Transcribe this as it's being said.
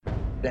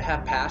To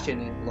have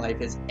passion in life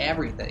is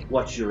everything.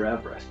 What's your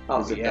Everest? Oh,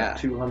 Is it yeah. that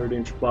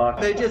 200-inch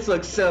box? They just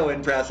look so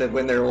impressive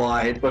when they're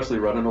wide. Especially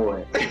running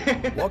away.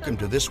 Welcome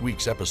to this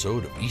week's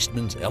episode of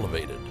Eastman's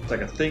Elevated. It's like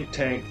a think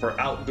tank for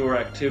outdoor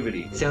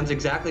activity. Sounds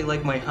exactly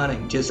like my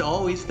hunting. Just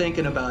always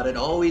thinking about it,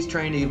 always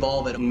trying to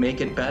evolve it and make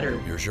it better.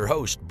 Here's your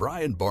host,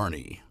 Brian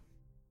Barney.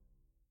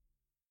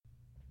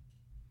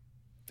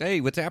 Hey,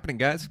 what's happening,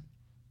 guys?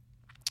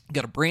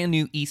 Got a brand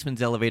new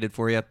Eastman's Elevated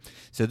for you.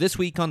 So this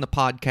week on the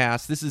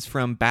podcast, this is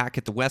from back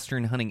at the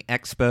Western Hunting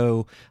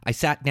Expo. I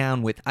sat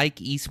down with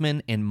Ike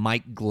Eastman and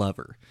Mike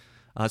Glover.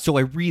 So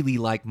I really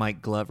like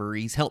Mike Glover.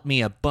 He's helped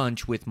me a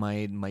bunch with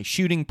my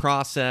shooting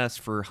process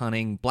for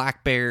hunting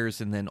black bears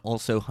and then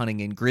also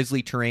hunting in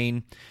grizzly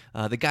terrain.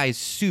 The guy is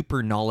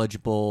super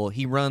knowledgeable.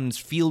 He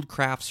runs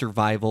Fieldcraft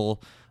Survival,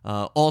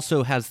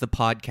 also has the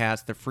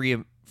podcast, the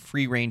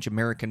Free Range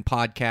American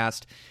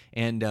podcast,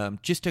 and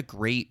just a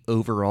great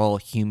overall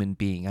human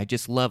being. I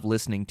just love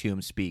listening to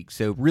him speak.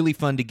 So really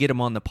fun to get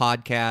him on the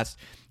podcast.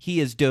 He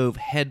has dove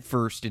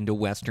headfirst into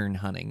Western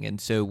hunting,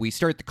 and so we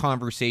start the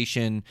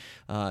conversation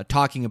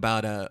talking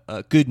about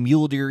a good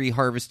mule deer he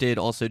harvested,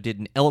 also did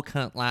an elk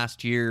hunt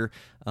last year,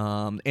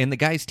 and the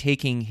guy's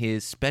taking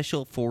his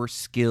special force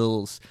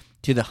skills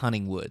to the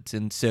hunting woods.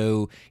 And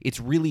so it's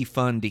really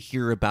fun to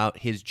hear about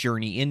his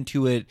journey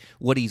into it,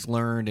 what he's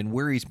learned, and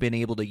where he's been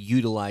able to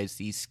utilize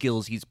these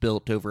skills he's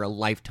built over a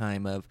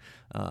lifetime of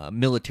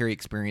military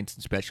experience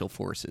and special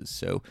forces.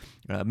 So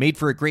made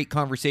for a great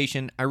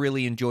conversation. I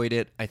really enjoyed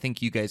it. I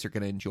think you guys are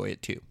going to enjoy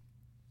it too.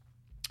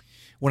 I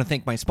want to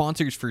thank my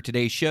sponsors for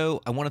today's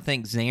show. I want to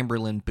thank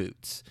Zamberlan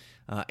Boots.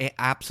 I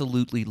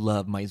absolutely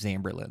love my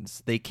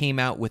Zamberlans. They came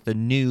out with a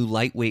new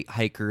lightweight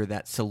hiker,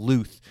 that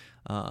Salute.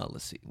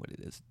 Let's see what it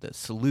is. The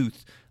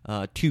Salute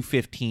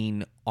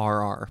 215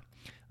 RR.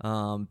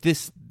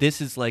 This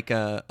is like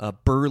a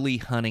burly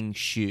hunting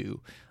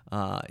shoe.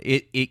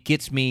 It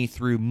gets me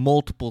through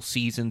multiple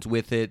seasons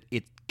with it.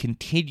 It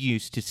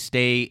continues to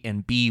stay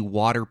and be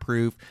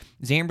waterproof.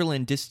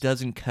 Zamberlan just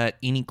doesn't cut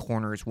any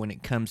corners when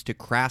it comes to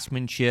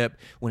craftsmanship,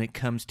 when it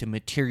comes to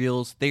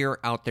materials. They are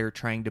out there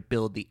trying to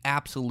build the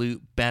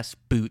absolute best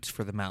boots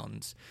for the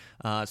mountains.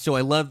 So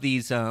I love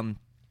these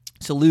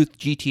Salute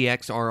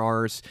GTX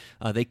RRs.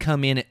 They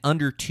come in at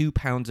under 2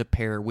 pounds a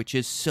pair, which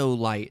is so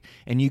light.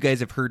 And you guys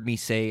have heard me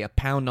say a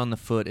pound on the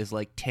foot is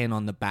like 10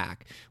 on the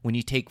back. When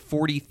you take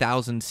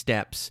 40,000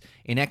 steps,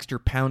 an extra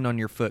pound on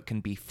your foot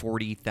can be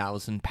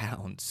 40,000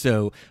 pounds.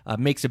 So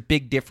makes a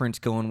big difference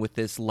going with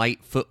this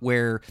light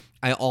footwear.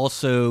 I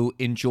also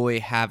enjoy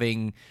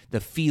having the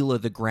feel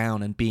of the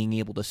ground and being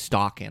able to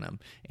stalk in them.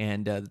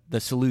 And the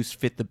Salutes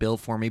fit the bill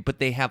for me. But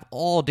they have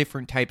all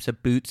different types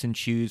of boots and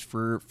shoes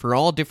for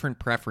all different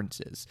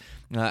preferences.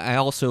 I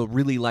also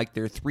really like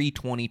their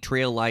 320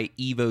 Trail Light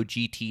Evo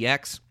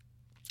GTX.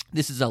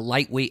 This is a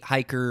lightweight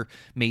hiker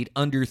made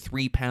under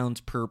 3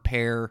 pounds per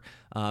pair.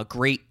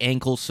 Great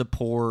ankle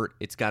support.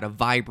 It's got a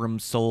Vibram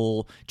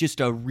sole. Just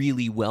a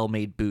really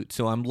well-made boot.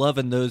 So I'm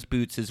loving those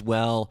boots as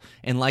well.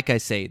 And like I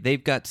say,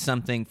 they've got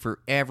something for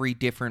every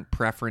different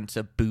preference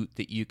of boot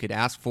that you could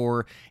ask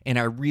for. And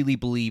I really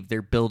believe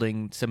they're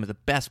building some of the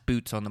best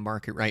boots on the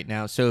market right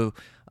now. So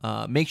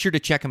make sure to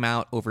check them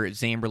out over at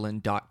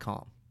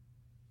Zamberlan.com.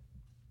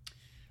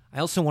 I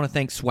also want to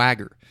thank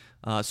Swagger.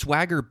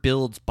 Swagger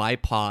builds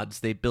bipods.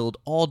 They build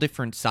all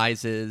different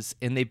sizes,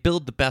 and they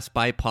build the best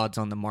bipods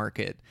on the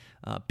market.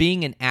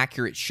 Being an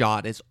accurate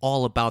shot is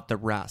all about the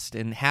rest,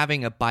 and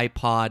having a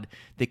bipod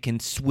that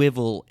can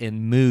swivel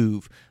and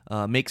move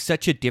makes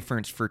such a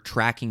difference for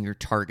tracking your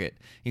target.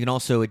 You can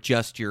also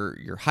adjust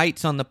your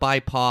heights on the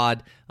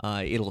bipod.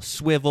 It'll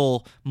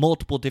swivel,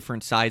 multiple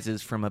different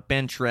sizes from a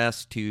bench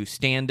rest to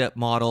stand-up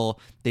model.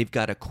 They've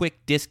got a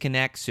quick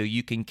disconnect so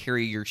you can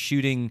carry your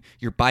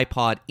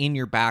bipod in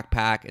your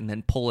backpack and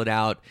then pull it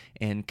out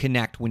and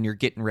connect when you're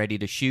getting ready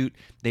to shoot.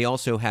 They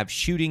also have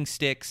shooting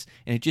sticks,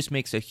 and it just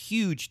makes a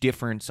huge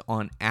difference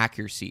on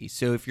accuracy.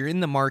 So if you're in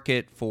the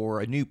market for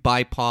a new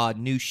bipod,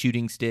 new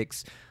shooting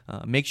sticks,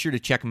 make sure to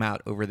check them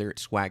out over there at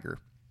Swagger.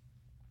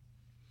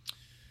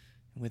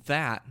 With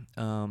that,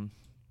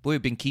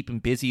 we've been keeping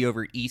busy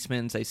over at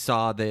Eastman's. I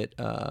saw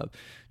that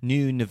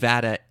new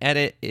Nevada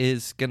edit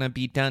is going to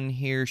be done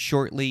here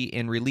shortly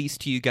and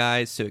released to you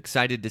guys, so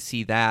excited to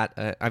see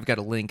that. I've got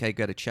a link. I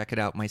got to check it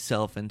out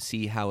myself and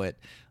see how it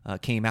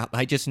came out.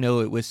 I just know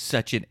it was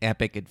such an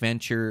epic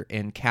adventure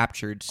and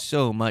captured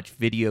so much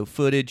video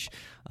footage,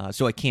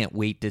 so I can't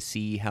wait to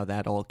see how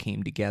that all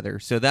came together.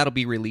 So that'll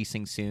be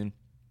releasing soon.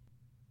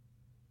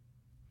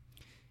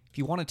 If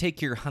you want to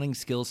take your hunting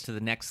skills to the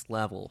next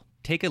level,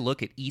 take a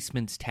look at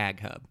Eastman's Tag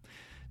Hub.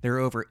 There are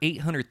over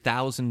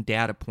 800,000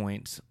 data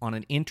points on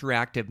an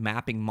interactive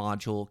mapping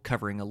module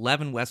covering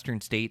 11 western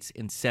states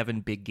and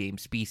 7 big game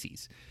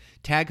species.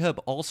 Tag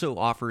Hub also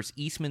offers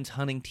Eastman's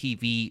Hunting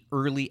TV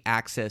early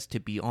access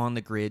to Beyond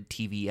the Grid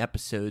TV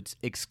episodes,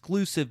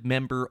 exclusive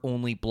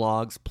member-only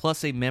blogs,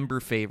 plus a member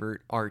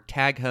favorite are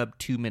Tag Hub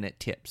 2-minute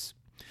tips.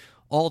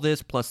 All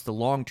this plus the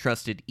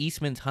long-trusted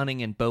Eastman's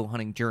Hunting and Bow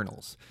Hunting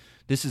journals.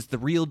 This is the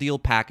real deal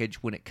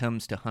package when it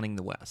comes to hunting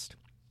the West.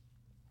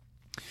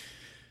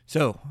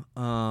 So,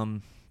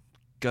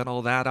 got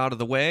all that out of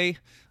the way,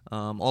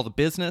 all the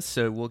business.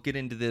 So we'll get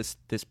into this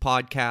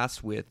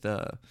podcast with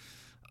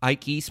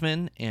Ike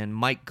Eastman and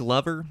Mike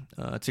Glover.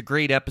 It's a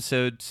great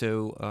episode.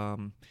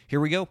 So here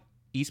we go.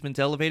 Eastman's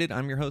Elevated.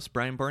 I'm your host,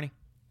 Brian Barney.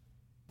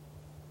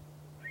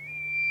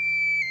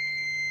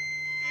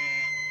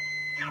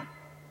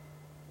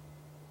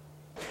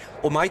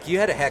 Well, Mike, you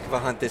had a heck of a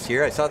hunt this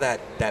year. I saw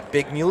that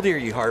big mule deer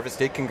you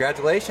harvested.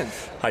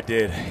 Congratulations. I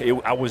did.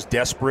 I was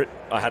desperate.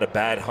 I had a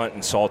bad hunt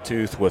in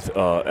Sawtooth with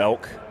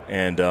elk,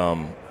 and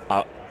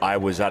I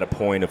was at a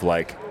point of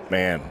like,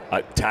 man,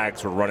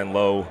 tags were running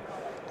low,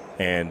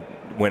 and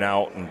went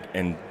out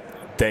and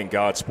thank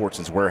God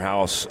Sportsman's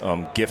Warehouse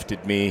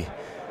gifted me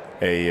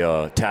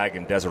a tag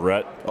in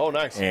Deseret. Oh,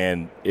 nice.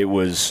 And it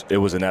was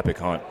an epic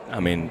hunt. I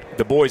mean,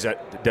 the boys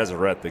at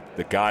Deseret,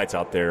 the guides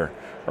out there,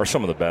 are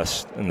some of the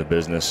best in the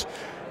business.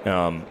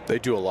 They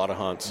do a lot of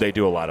hunts. They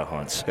do a lot of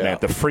hunts. Yeah. Man,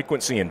 the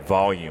frequency and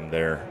volume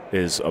there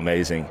is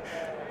amazing.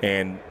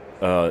 And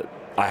I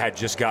had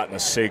just gotten a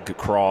SIG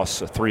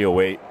Cross, a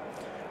 308,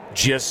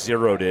 just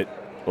zeroed it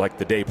like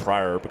the day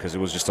prior because it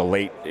was just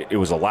it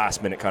was a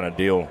last-minute kind of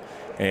deal.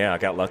 And, yeah, I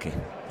got lucky.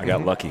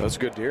 Lucky. That's a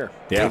good deer.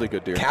 Yeah. Really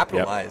good deer.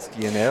 Capitalized,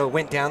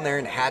 went down there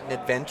and had an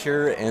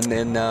adventure, and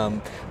then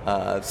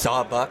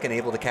saw a buck and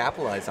able to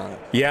capitalize on it.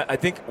 Yeah, I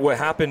think what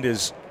happened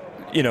is,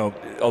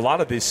 a lot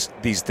of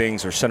these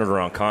things are centered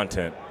around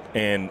content,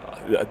 and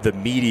the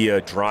media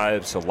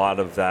drives a lot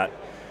of that,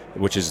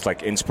 which is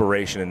like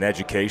inspiration and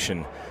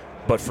education.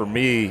 But for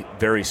me,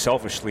 very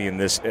selfishly in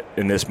this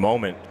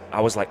moment, I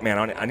was like, man,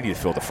 I need to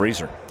fill the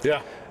freezer.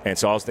 Yeah. And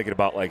so I was thinking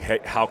about like, hey,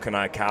 how can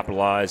I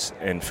capitalize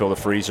and fill the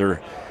freezer?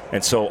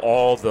 And so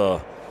all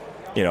the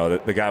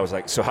guy was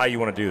like, so how you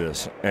want to do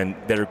this? And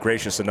they're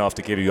gracious enough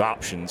to give you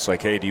options.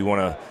 Like, hey, do you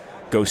want to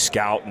go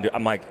scout? And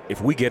I'm like,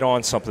 if we get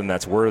on something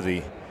that's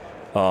worthy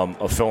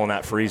of filling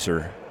that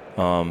freezer,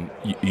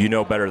 you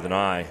know better than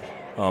I.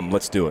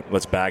 Let's do it.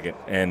 Let's bag it.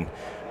 And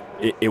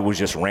it was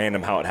just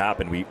random how it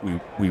happened. We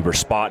were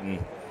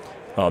spotting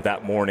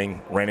that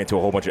morning, ran into a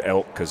whole bunch of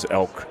elk because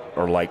elk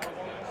are like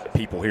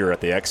people here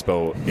at the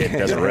expo in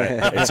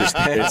Deseret.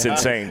 It's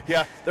insane.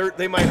 Yeah,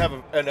 they might have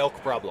an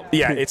elk problem.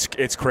 Yeah,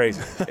 it's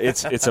crazy.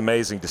 It's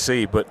amazing to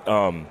see. But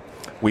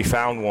we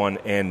found one,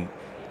 and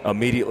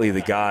immediately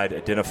the guide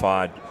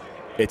identified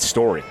its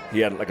story. He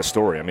had like a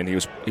story. I mean, he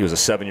was a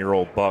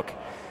 7-year-old buck,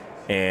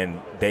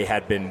 and they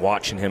had been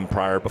watching him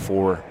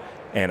before,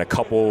 and a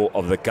couple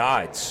of the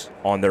guides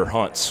on their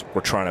hunts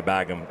were trying to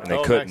bag him, and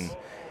they couldn't. Nice.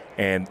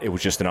 And it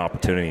was just an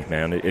opportunity,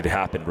 man. It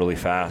happened really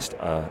fast.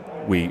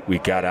 We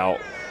got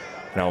out,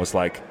 and I was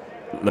like,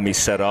 let me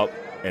set up.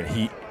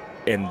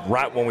 And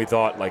right when we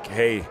thought, like,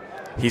 hey,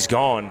 he's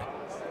gone,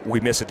 we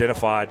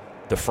misidentified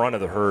the front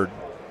of the herd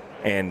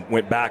and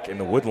went back in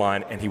the wood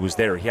line, and he was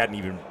there. He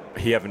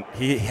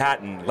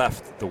hadn't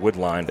left the wood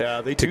line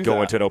to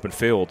go into an open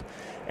field,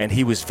 and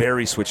he was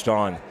very switched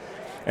on.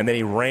 And then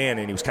he ran,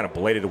 and he was kind of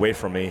bladed away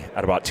from me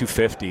at about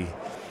 250,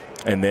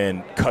 and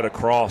then cut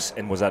across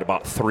and was at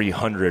about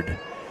 300.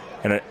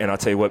 And I'll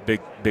tell you what,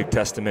 big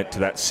testament to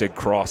that SIG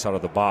Cross out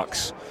of the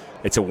box.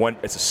 It's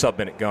a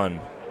sub-minute gun.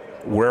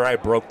 Where I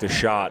broke the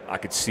shot, I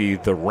could see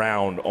the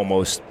round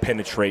almost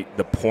penetrate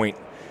the point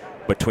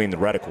between the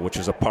reticle, which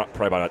is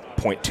probably about a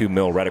 0.2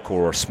 mil reticle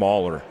or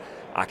smaller.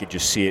 I could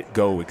just see it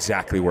go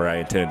exactly where I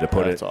intended to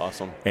put it. That's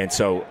awesome. And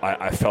so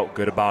I felt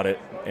good about it,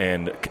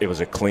 and it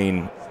was a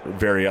clean,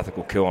 very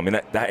ethical kill. I mean,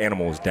 that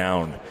animal was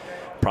down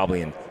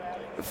probably in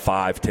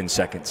 5-10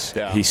 seconds.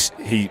 Yeah. He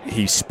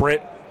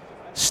sprint,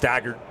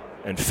 staggered,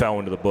 and fell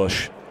into the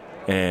bush.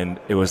 And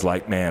it was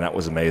like, man, that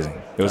was amazing.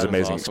 It was an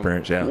amazing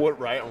experience, yeah. What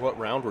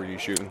round were you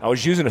shooting? I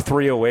was using a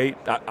 308.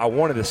 I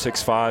wanted a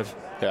 6.5.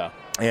 Yeah.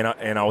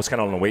 And I was kind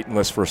of on the waiting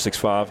list for a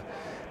 6.5,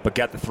 but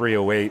got the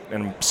 308,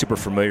 and I'm super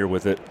familiar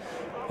with it.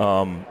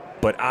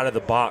 But out of the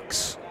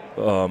box,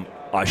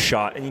 I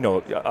shot, and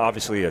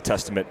obviously a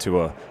testament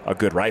to a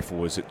good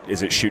rifle is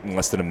it shooting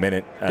less than a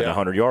minute at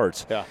 100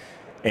 yards. Yeah.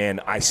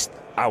 And I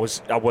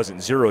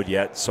wasn't zeroed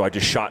yet, so I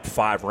just shot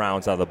 5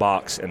 rounds out of the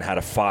box and had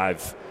a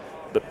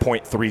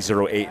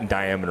 0.308 in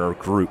diameter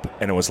group,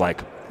 and it was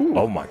like,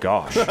 oh my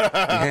gosh. Like,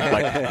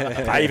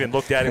 I even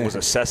looked at it and was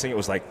assessing. It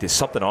was like, is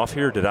something off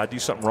here? Did I do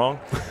something wrong?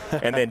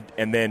 And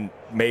then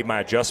made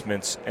my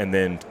adjustments, and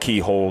then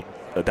keyholed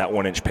that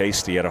 1-inch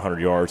pasty at 100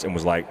 yards, and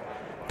was like,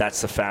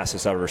 that's the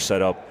fastest I've ever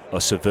set up a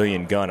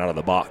civilian gun out of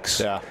the box.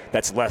 Yeah.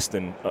 That's less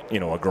than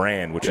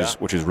 $1,000,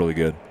 which is really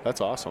good.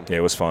 That's awesome. Yeah,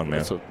 it was fun,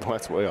 man.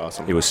 That's way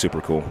awesome. It was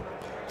super cool.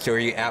 So are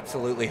you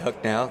absolutely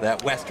hooked now?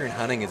 That Western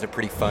hunting is a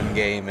pretty fun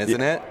game,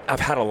 isn't it? I've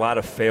had a lot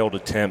of failed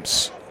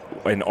attempts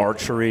in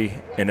archery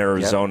in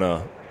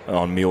Arizona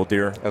on mule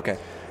deer. Okay.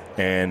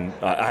 And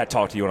I had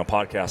talked to you on a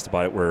podcast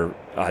about it where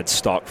I had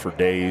stalked for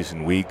days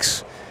and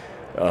weeks,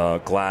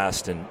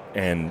 glassed,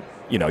 and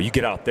you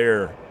get out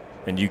there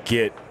and you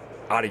get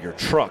out of your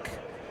truck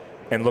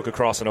and look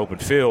across an open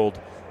field,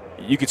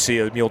 you could see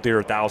a mule deer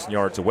 1,000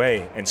 yards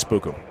away and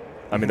spook them.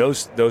 I mean,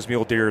 those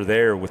mule deer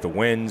there with the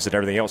winds and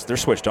everything else, they're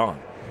switched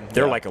on.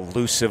 They're like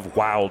elusive,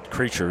 wild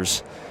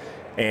creatures,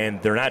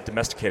 and they're not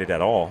domesticated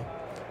at all.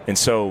 And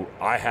so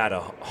I had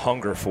a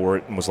hunger for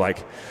it and was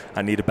like,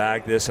 I need to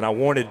bag this. And I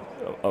wanted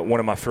one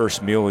of my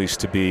first muleys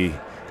to be,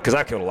 because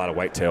I killed a lot of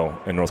whitetail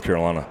in North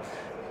Carolina,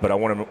 but I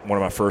wanted one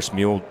of my first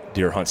mule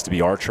deer hunts to be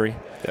archery.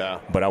 Yeah.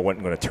 But I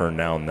wasn't going to turn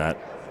down that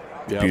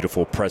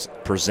beautiful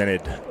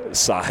presented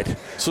side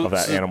of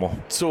that animal.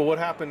 So what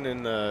happened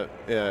in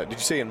did you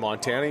say in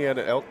Montana you had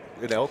an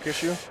elk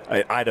issue?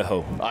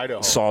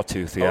 Idaho.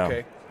 Sawtooth, yeah.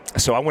 Okay.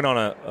 So I went on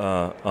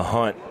a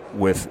hunt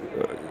with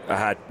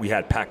we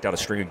had packed out a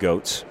string of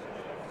goats,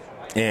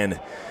 and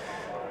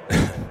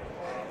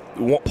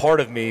part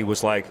of me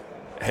was like,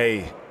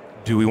 hey,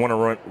 do we want to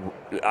run?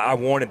 I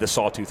wanted the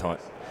Sawtooth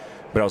hunt,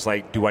 but I was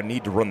like, do I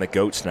need to run the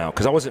goats now?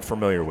 Because I wasn't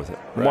familiar with it.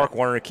 Right. Mark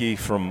Wernicke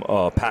from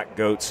Pack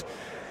Goats,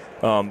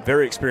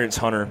 very experienced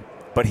hunter,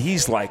 but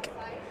he's like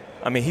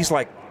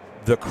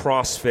the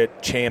CrossFit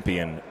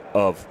champion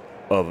of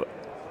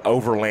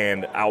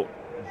overland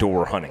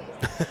outdoor hunting.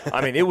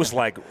 I mean, it was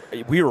like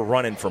we were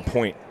running from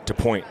point to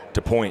point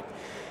to point.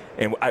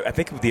 And I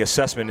think the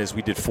assessment is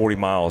we did 40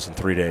 miles in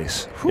 3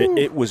 days.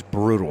 It was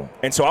brutal.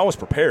 And so I was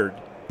prepared,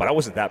 but I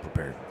wasn't that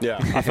prepared. Yeah.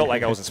 I felt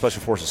like I was in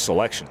Special Forces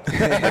selection.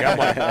 I'm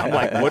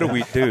like, what do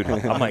we do?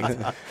 I'm like,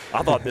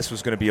 I thought this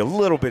was going to be a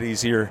little bit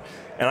easier,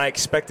 and I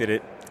expected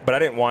it, but I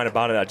didn't whine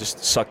about it. I just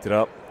sucked it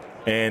up.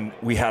 And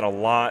we had a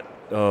lot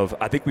of,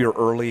 I think we were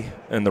early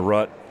in the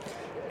rut,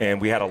 and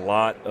we had a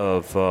lot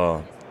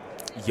of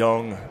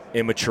young,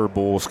 immature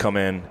bulls come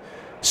in,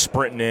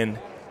 sprinting in.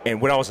 And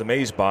what I was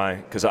amazed by,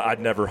 because I'd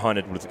never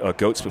hunted with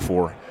goats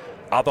before,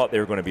 I thought they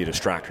were going to be a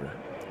distractor.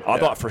 I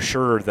thought for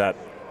sure that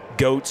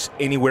goats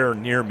anywhere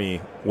near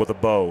me with a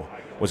bow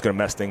was going to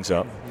mess things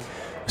up.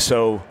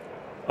 So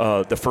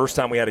the first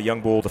time we had a young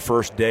bull, the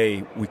first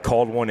day, we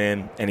called one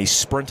in, and he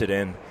sprinted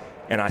in,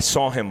 and I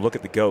saw him look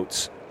at the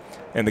goats.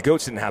 And the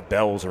goats didn't have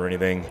bells or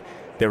anything.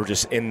 They were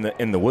just in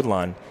the wood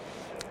line.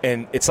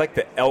 And it's like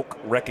the elk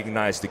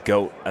recognized the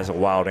goat as a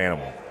wild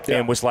animal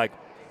and was like,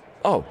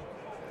 oh,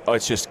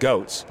 it's just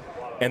goats.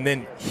 And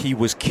then he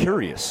was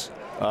curious.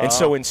 And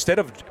so instead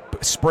of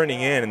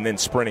sprinting in and then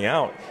sprinting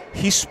out,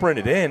 he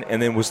sprinted in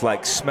and then was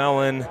like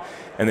smelling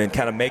and then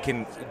kind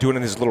of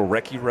doing his little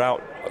recce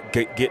route,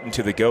 getting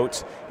to the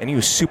goats. And he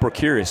was super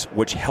curious,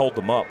 which held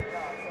them up.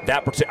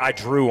 I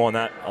drew on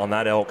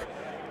that elk,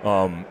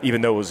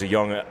 even though it was a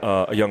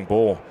young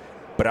bull.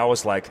 But I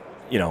was like,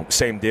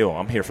 same deal.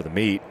 I'm here for the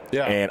meat.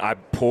 Yeah. And I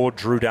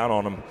drew down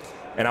on him,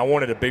 and I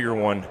wanted a bigger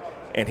one.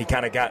 And he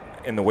kind of got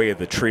in the way of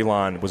the tree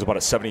line. It was about a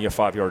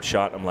 75-yard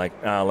shot. I'm like,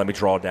 let me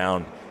draw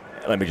down.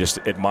 Let me just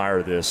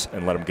admire this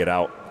and let him get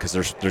out because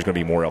there's going to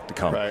be more elk to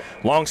come. Right.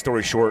 Long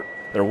story short,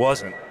 there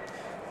wasn't.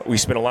 We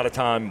spent a lot of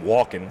time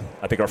walking.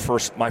 I think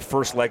my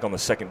first leg on the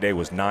second day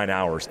was 9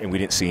 hours, and we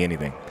didn't see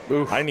anything.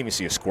 Oof. I didn't even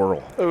see a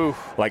squirrel.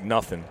 Oof. Like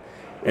nothing.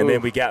 And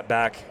then we got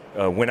back,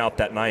 went out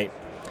that night,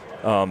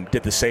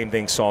 did the same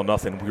thing, saw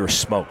nothing. We were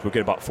smoked. We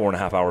get about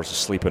 4.5 hours of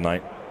sleep a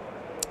night.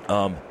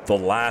 The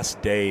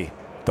last day,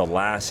 the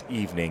last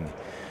evening,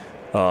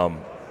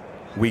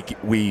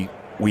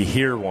 we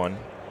hear one.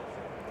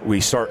 We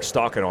start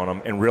stalking on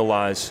them and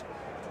realize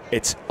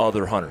it's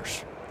other hunters,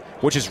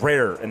 which is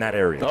rare in that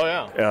area. Oh,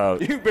 yeah.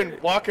 You've been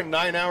walking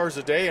 9 hours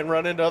a day and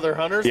run into other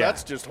hunters? Yeah.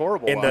 That's just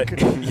horrible.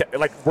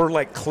 We're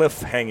like cliff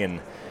hanging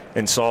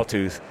in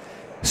Sawtooth.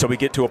 So we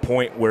get to a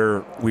point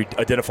where we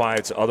identify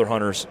it's other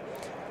hunters.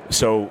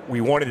 So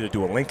we wanted to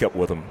do a link up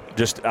with them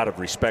just out of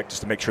respect,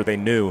 just to make sure they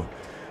knew.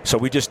 So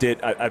we just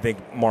did. I think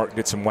Mark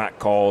did some whack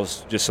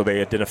calls just so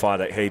they identified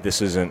that, hey,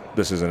 this isn't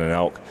an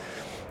elk,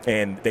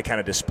 and they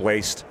kind of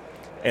displaced.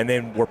 And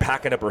then we're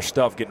packing up our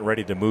stuff, getting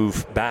ready to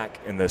move back,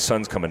 and the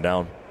sun's coming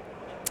down.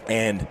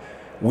 And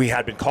we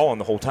had been calling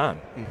the whole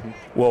time. Mm-hmm.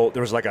 Well,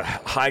 there was like a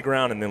high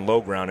ground and then low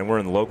ground, and we're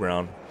in the low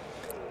ground,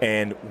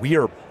 and we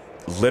are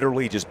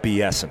literally just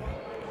BSing,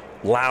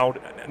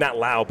 loud, not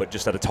loud, but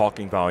just at a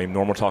talking volume,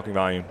 normal talking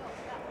volume.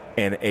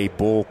 And a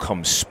bull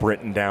comes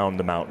sprinting down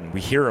the mountain.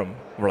 We hear him.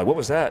 We're like, what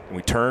was that? And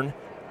we turn,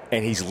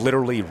 and he's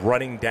literally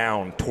running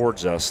down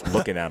towards us,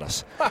 looking at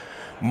us.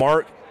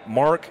 Mark's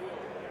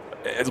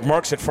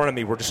in front of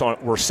me.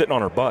 We're sitting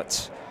on our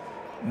butts.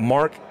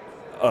 Mark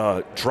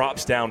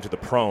drops down to the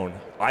prone.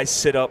 I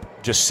sit up.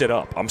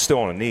 I'm still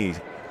on a knee,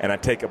 and I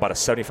take about a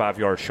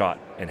 75-yard shot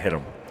and hit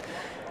him.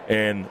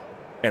 And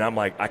I'm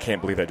like, I can't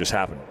believe that just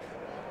happened.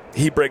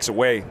 He breaks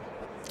away.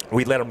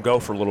 We let him go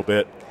for a little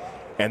bit.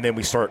 And then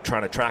we start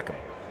trying to track him.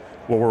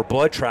 Well, we're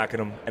blood tracking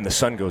him, and the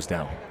sun goes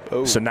down.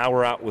 Oh. So now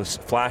we're out with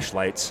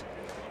flashlights,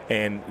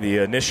 and the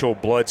initial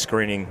blood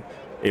screening,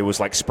 it was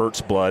like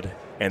spurts blood,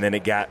 and then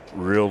it got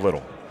real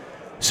little.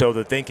 So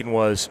the thinking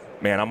was,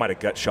 man, I might have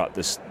gut shot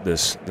this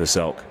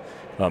elk.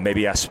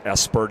 Maybe I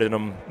spurted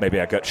him.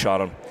 Maybe I gut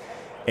shot him.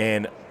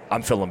 And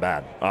I'm feeling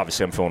bad.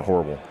 Obviously, I'm feeling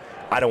horrible.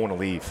 I don't want to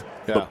leave.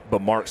 Yeah.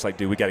 But Mark's like,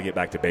 dude, we got to get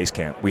back to base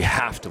camp. We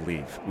have to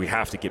leave. We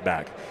have to get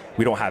back.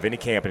 We don't have any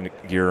camping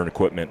gear and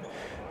equipment.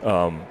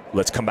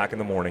 Let's come back in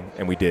the morning.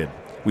 And we did.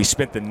 We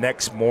spent the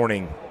next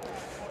morning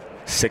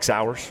 6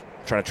 hours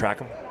trying to track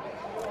him.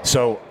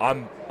 So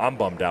I'm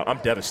bummed out. I'm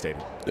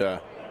devastated. Yeah.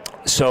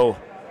 So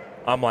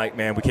I'm like,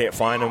 man, we can't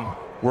find them.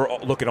 We're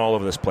looking all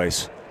over this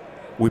place.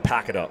 We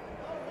pack it up.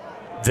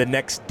 The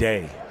next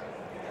day,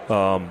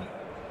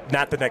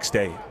 not the next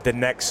day, the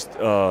next,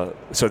 so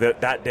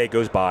that day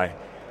goes by.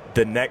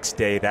 The next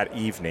day, that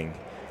evening,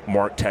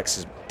 Mark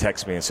texts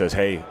me and says,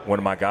 hey, one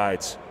of my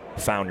guides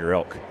found your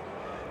elk.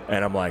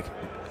 And I'm like,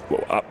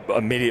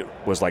 immediate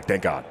was like,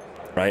 thank God,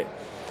 right?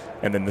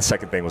 And then the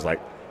second thing was like,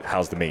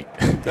 how's the meat?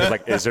 I was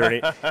like, is there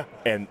any?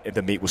 And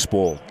the meat was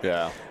spoiled.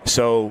 Yeah.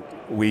 So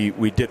we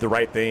did the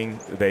right thing.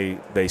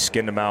 They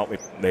skinned them out.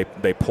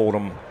 They pulled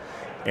them.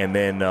 And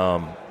then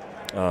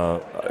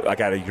I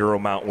got a Euro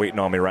mount waiting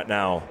on me right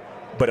now.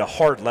 But a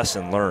hard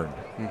lesson learned.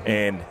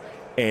 Mm-hmm.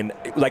 And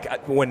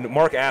like when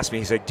Mark asked me,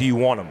 he said, do you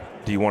want him?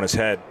 Do you want his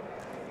head?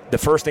 The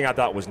first thing I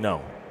thought was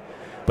no.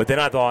 But then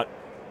I thought,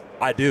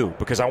 I do,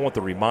 because I want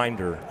the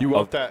reminder. You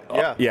want that,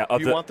 yeah.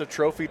 You want the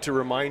trophy to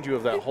remind you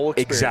of that whole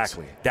experience.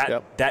 Exactly.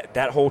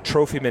 That whole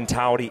trophy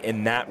mentality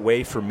in that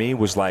way for me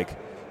was like,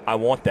 I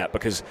want that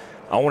because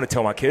I want to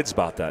tell my kids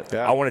about that.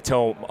 Yeah. I want to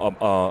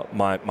tell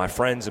my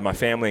friends and my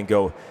family and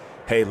go,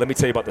 hey, let me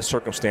tell you about the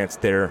circumstance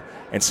there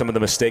and some of the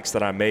mistakes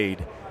that I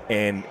made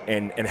and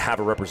have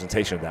a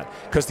representation of that.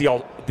 Because the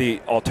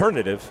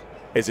alternative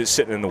is it's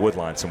sitting in the wood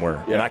line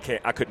somewhere, and I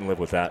couldn't live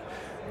with that.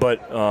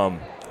 But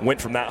went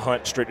from that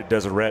hunt straight to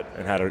Deseret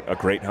and had a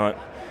great hunt.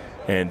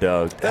 And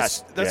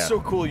that's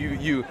so cool.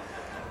 You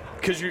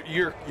because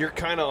you're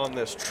kind of on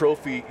this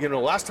trophy. You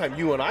know, last time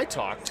you and I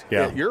talked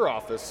at your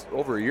office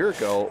over a year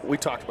ago, we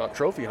talked about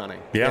trophy hunting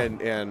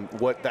and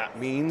what that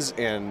means,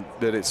 and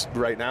that it's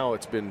right now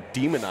it's been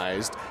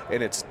demonized,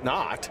 and it's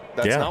not.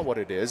 That's not what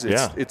it is.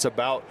 It's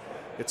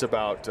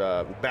about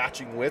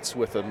matching wits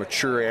with a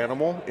mature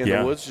animal in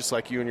the woods, just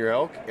like you and your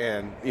elk,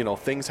 and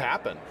things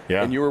happen.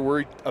 Yeah. And you were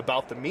worried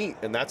about the meat,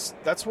 and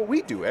that's what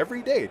we do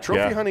every day.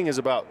 Trophy hunting is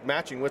about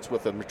matching wits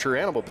with a mature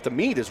animal, but the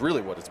meat is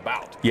really what it's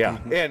about. Yeah.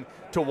 And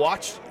to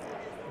watch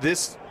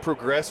this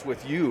progress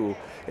with you,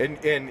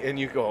 and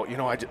you go,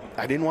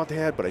 I didn't want the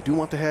head, but I do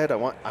want the head. I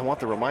want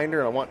the reminder,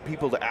 and I want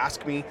people to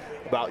ask me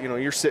about,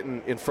 you're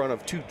sitting in front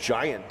of 2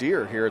 giant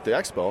deer here at the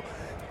expo.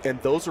 And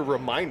those are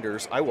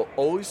reminders. I will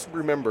always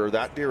remember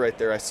that deer right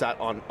there. I sat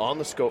on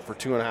the scope for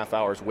 2.5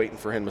 hours waiting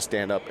for him to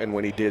stand up, and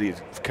when he did, he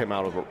came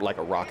out like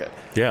a rocket.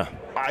 Yeah.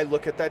 I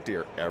look at that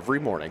deer every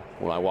morning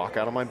when I walk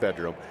out of my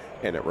bedroom,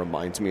 and it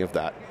reminds me of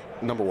that.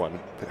 Number one,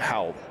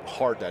 how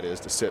hard that is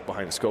to sit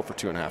behind a scope for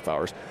 2.5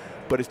 hours.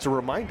 But it's a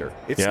reminder.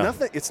 It's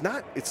nothing. It's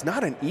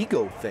not an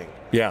ego thing.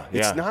 Yeah.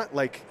 It's not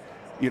like,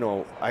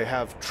 I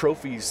have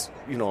trophies,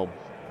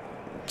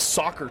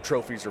 soccer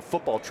trophies or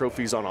football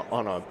trophies on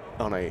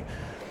a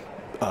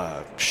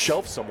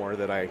shelf somewhere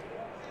that I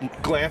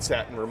glance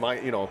at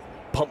and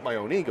pump my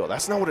own ego.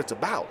 That's not what it's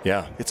about.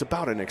 Yeah. It's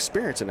about an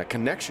experience and a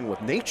connection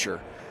with nature.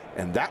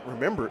 And that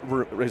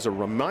is a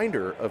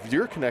reminder of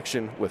your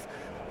connection with,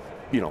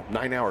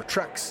 9-hour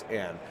treks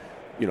and,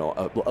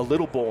 a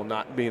little bull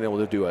not being able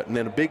to do it. And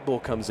then a big bull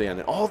comes in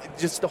and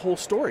just the whole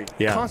story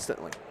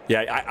constantly.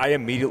 Yeah, I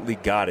immediately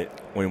got it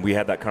when we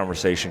had that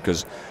conversation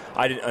because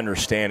I didn't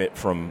understand it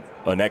from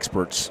an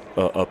expert's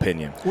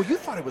opinion. Well, you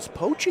thought it was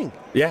poaching.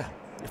 Yeah.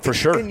 For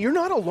sure. And you're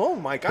not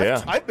alone, Mike.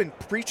 I've been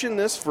preaching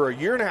this for a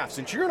year and a half.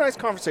 Since your and I's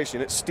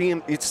conversation, it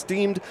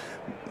steamed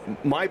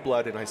my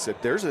blood, and I said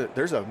there's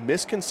a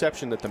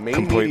misconception that the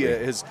main media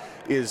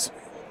is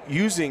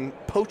using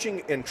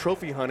poaching and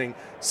trophy hunting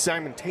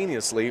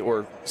simultaneously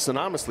or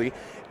synonymously,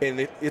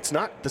 and it's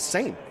not the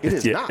same.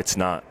 It's not. It's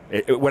not.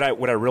 What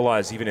I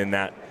realized even in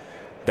that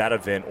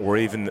event, or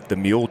even the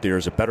mule deer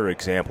is a better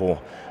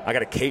example. I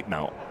got a cape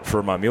mount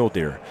for my mule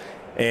deer,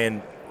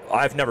 and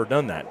I've never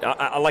done that.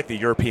 I like the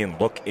European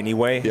look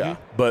anyway. Yeah.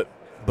 But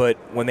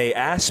when they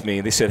asked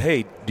me, they said,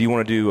 "Hey, do you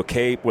want to do a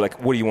cape?" We're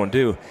like, "What do you want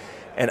to do?"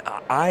 And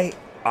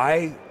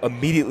I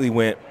immediately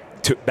went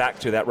back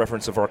to that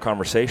reference of our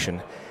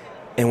conversation,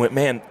 and went,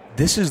 "Man,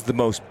 this is the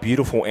most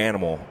beautiful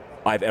animal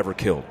I've ever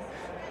killed."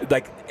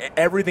 Like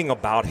everything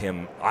about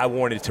him, I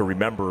wanted to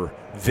remember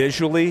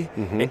visually,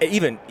 and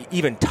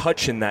even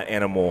touching that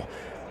animal.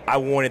 I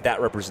wanted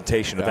that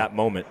representation of that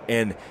moment,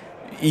 and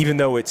even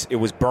though it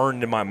was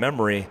burned in my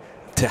memory,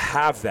 to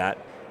have that,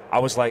 I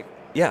was like,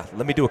 yeah,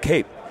 let me do a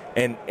cape.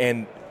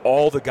 And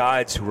all the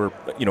guides who were,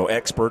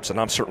 experts, and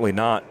I'm certainly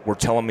not, were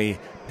telling me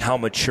how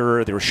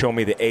mature. They were showing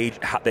me the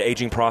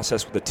aging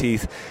process with the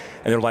teeth.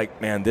 And they're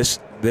like, man, this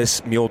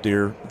mule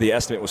deer, the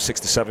estimate was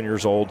 6 to 7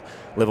 years old,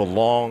 live a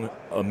long,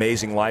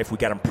 amazing life. We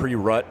got him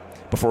pre-rut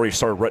before he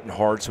started rutting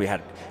hard, so he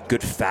had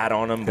good fat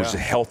on him, was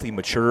healthy,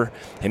 mature,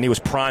 and he was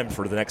primed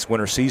for the next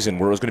winter season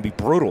where it was going to be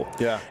brutal.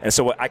 Yeah. And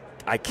so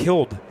I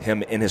killed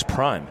him in his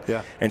prime.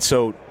 Yeah. And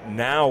so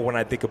now when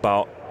I think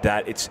about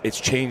that, it's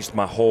changed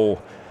my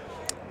whole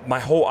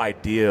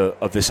idea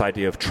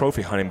of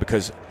trophy hunting,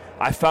 because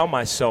I found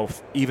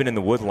myself even in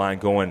the wood line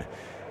going,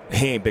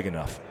 he ain't big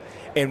enough.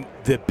 And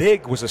the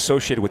big was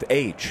associated with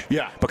age.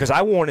 Yeah. Because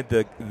I wanted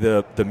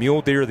the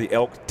mule deer, the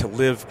elk to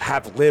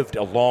have lived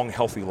a long,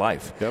 healthy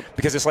life. Yep.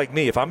 Because it's like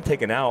me, if I'm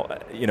taken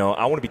out,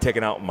 I want to be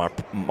taken out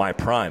in my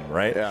prime,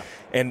 right? Yeah.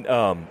 And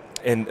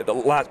the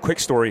last quick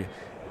story,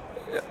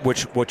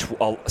 which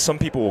some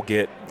people will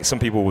get, some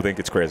people will think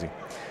it's crazy.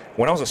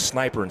 When I was a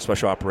sniper in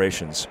special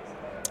operations,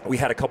 we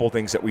had a couple of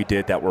things that we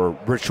did that were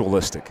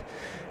ritualistic.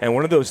 And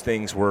one of those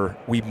things were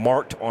we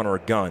marked on our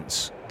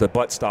guns, the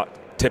buttstock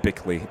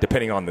typically,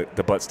 depending on the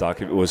buttstock.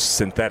 If it was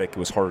synthetic, it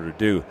was harder to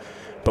do.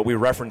 But we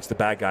referenced the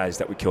bad guys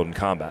that we killed in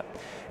combat.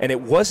 And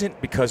it wasn't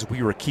because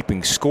we were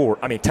keeping score.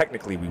 I mean,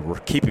 technically we were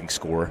keeping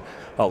score,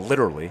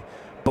 literally.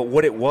 But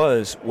what it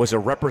was a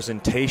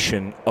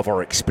representation of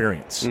our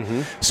experience.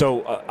 Mm-hmm.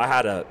 So I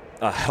had a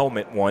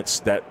helmet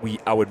once that we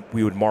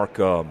would mark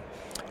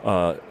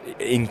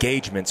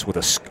engagements with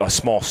a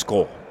small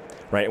skull,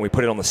 right? And we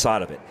put it on the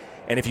side of it.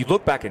 And if you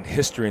look back in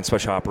history and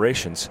special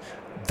operations,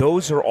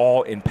 those are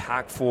all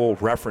impactful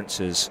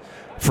references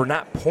for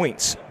not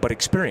points but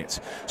experience.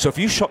 So if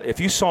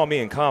you saw me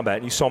in combat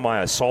and you saw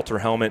my assaulter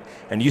helmet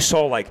and you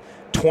saw like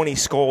 20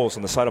 skulls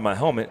on the side of my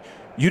helmet,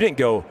 you didn't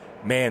go,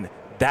 man,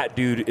 that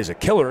dude is a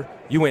killer.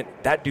 You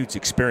went, that dude's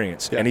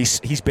experienced, and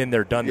he's been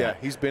there, done that.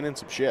 Yeah, he's been in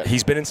some shit.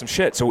 He's been in some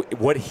shit. So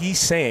what he's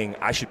saying,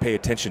 I should pay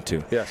attention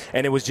to. Yes.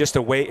 And it was just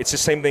a way. It's the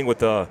same thing with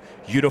the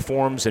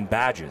uniforms and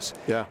badges.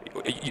 Yeah.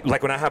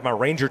 Like when I have my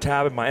Ranger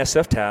tab and my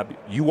SF tab,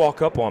 you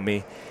walk up on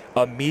me,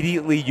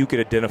 immediately you could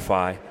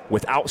identify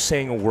without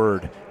saying a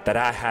word that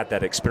I had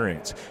that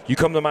experience. You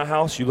come to my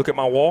house, you look at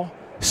my wall,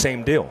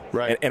 same deal.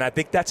 Right. And I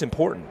think that's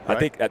important. Right. I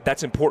think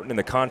that's important in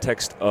the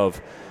context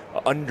of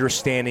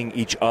understanding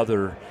each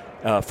other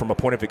from a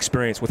point of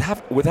experience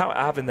without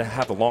having to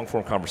have a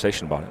long-form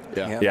conversation about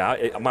it.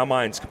 Yeah, my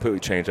mind's completely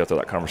changed after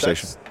that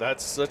conversation.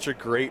 That's such a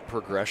great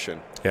progression.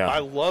 Yeah. I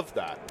love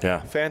that. Yeah.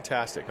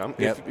 Fantastic.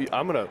 If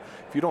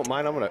you don't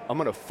mind, I'm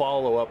gonna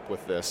follow up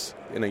with this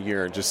in a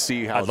year and just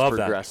see how it's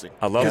progressing.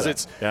 I love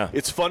that. Because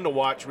it's fun to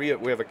watch. We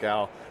have a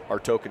gal, our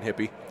token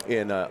hippie,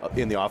 in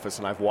the office,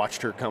 and I've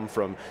watched her come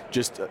from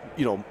just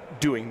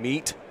doing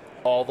meat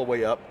all the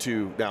way up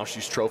to now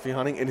she's trophy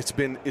hunting, and it's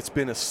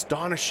been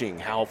astonishing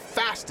how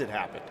fast it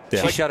happened.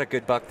 Yeah. She shot a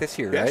good buck this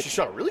year, right? Yeah, she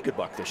shot a really good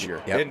buck this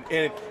year. Yep.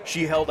 And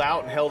she held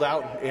out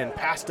and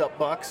passed up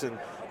bucks and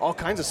all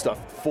kinds of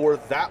stuff for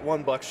that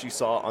one buck she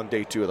saw on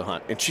day 2 of the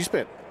hunt. And she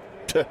spent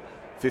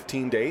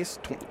 15 days,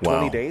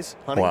 20 days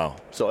hunting. Wow.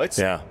 So it's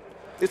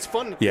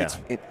fun. Yeah.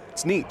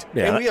 It's neat.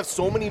 Yeah. And we have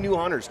so many new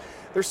hunters.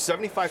 There's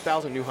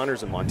 75,000 new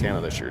hunters in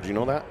Montana this year. Do you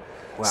know that?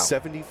 Wow.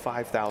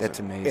 75,000. That's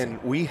amazing.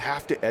 And we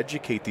have to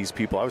educate these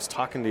people. I was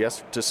talking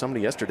to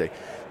somebody yesterday.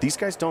 These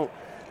guys don't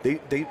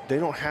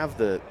have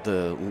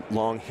the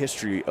long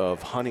history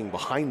of hunting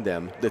behind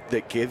them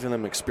that gave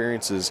them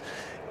experiences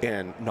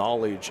and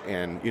knowledge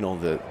and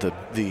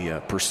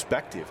the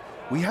perspective.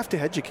 We have to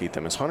educate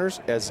them as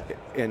hunters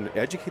and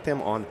educate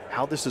them on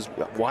how this is,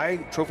 why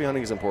trophy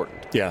hunting is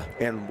important. Yeah.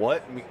 And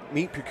what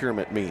meat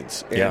procurement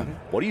means. And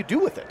what do you do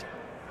with it?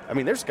 I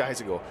mean, there's guys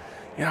that go,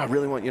 I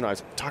really want, I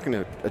was talking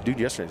to a dude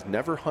yesterday who's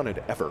never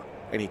hunted ever.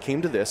 And he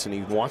came to this and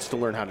he wants to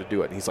learn how to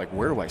do it. And he's like,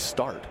 where do I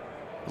start?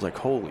 I was like,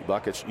 holy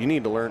buckets, you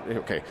need to learn.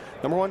 Okay,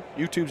 number 1,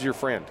 YouTube's your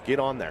friend. Get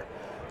on there.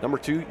 Number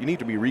 2, you need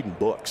to be reading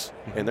books.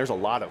 And there's a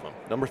lot of them.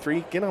 Number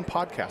 3, get on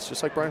podcasts,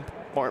 just like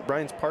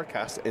Brian's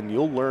podcast, and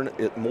you'll learn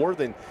it more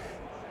than,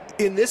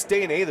 in this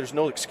day and age, there's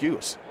no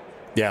excuse.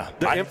 Yeah.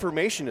 The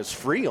information is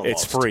free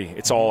almost. It's free.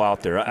 It's all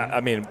out there. I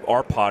mean,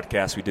 our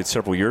podcast we did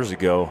several years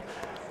ago,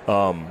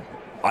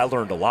 I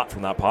learned a lot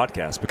from that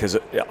podcast because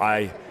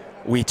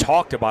we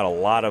talked about a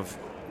lot of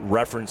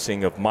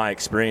referencing of my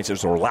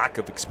experiences or lack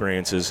of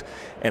experiences,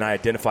 and I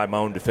identified my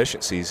own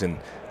deficiencies. And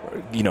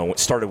it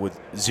started with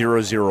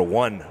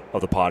 001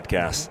 of the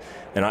podcast,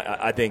 and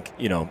I think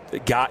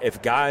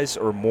if guys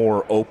are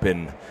more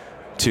open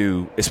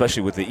to,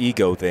 especially with the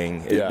ego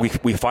thing,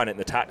 we find it in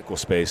the tactical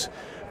space,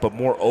 but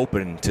more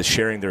open to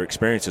sharing their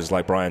experiences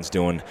like Brian's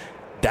doing.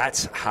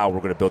 That's how we're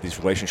going to build these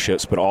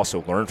relationships, but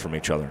also learn from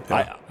each other.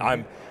 Yeah.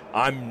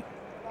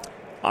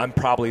 I'm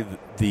probably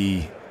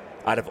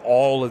out of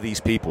all of these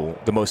people,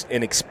 the most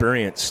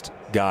inexperienced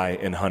guy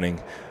in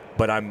hunting,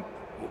 but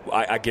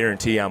I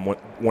guarantee I'm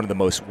one of the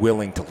most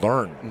willing to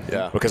learn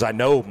because I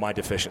know my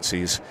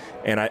deficiencies.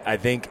 And I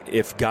think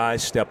if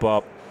guys step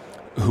up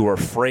who are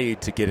afraid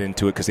to get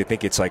into it because they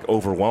think it's like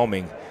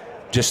overwhelming,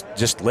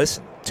 just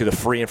listen to the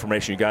free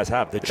information you guys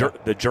have.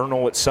 The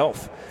journal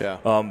itself,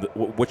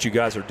 what you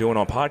guys are doing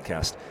on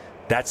podcast.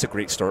 That's a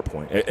great start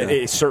point.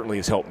 It certainly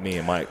has helped me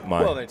in my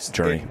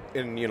journey.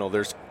 And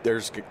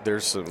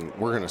there's some.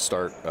 We're going to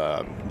start.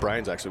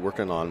 Brian's actually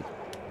working on.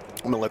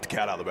 I'm going to let the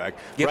cat out of the bag.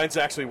 Yep. Brian's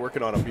actually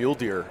working on a mule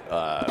deer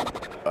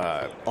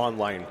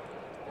online.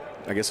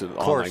 I guess an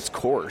online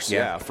course.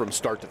 Yeah, from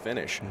start to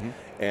finish. Mm-hmm.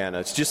 And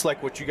it's just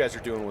like what you guys are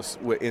doing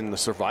in the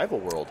survival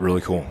world. Really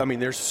cool. I mean,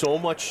 there's so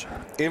much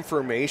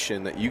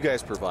information that you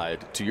guys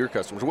provide to your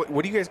customers.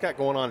 What do you guys got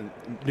going on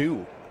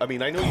new? I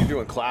mean, I know you're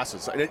doing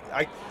classes.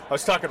 I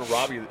was talking to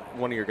Robbie,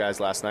 one of your guys,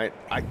 last night.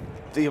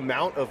 The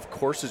amount of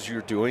courses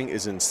you're doing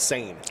is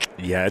insane.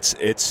 Yeah,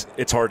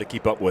 it's hard to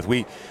keep up with.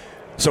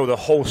 So the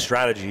whole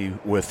strategy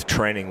with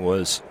training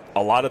was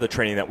a lot of the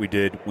training that we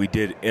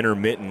did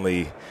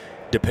intermittently,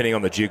 depending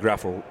on the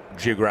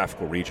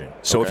geographical region.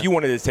 So if you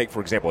wanted to take, for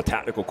example, a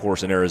tactical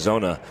course in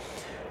Arizona,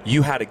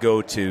 you had to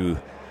go to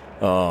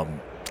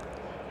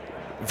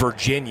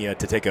Virginia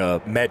to take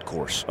a med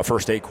course, a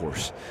first aid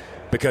course,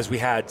 because we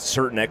had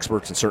certain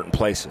experts in certain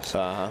places.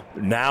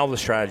 Now the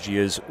strategy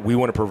is we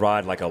want to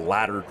provide like a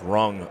laddered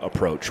rung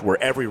approach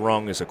where every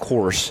rung is a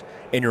course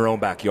in your own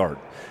backyard.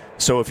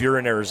 So if you're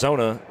in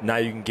Arizona, now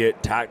you can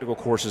get tactical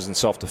courses in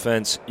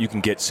self-defense, you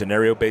can get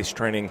scenario-based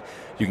training,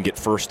 you can get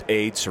first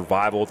aid,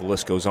 survival, the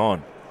list goes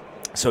on.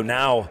 So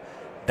now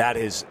that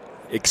is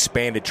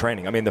expanded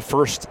training. I mean, the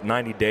first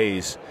 90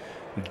 days,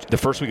 the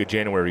first week of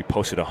January, we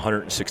posted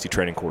 160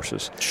 training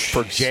courses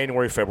for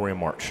January, February, and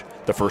March,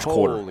 the first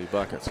quarter. Holy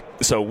buckets.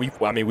 So we've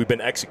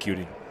been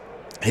executing.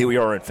 Here we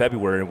are in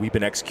February, and we've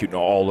been executing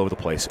all over the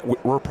place.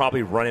 We're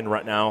probably running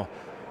right now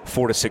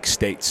 4 to 6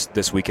 states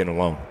this weekend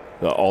alone.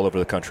 All over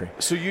the country.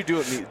 So you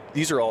do it.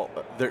 These are all.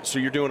 So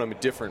you're doing them in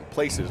different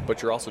places,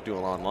 but you're also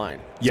doing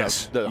online.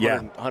 Yes. So the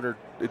 100.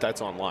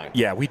 That's online.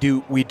 Yeah, we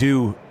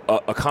do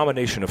a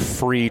combination of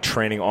free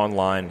training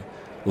online,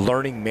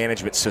 learning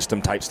management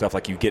system type stuff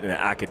like you get in an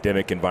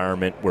academic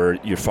environment where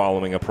you're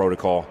following a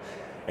protocol,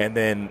 and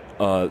then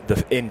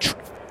the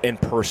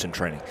in-person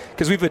training.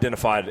 Because we've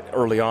identified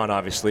early on,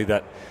 obviously,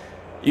 that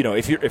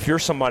if you're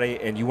somebody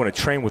and you want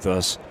to train with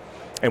us,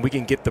 and we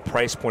can get the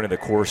price point of the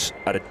course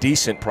at a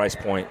decent price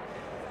point,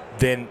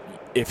 then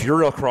if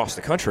you're across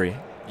the country,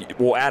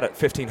 we'll add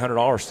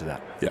 $1,500 to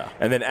that. Yeah.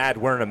 And then add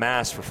wearing a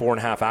mask for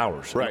 4.5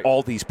 hours. Right.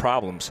 All these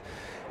problems.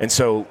 And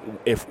so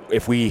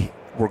if we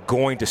were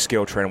going to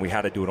scale training, we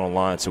had to do it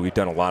online, so we've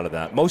done a lot of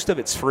that. Most of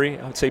it's free.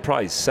 I would say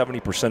probably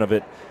 70% of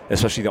it,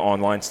 especially the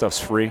online stuff's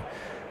free.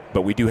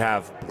 But we do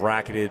have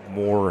bracketed,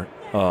 more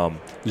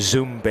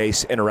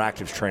Zoom-based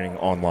interactive training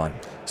online.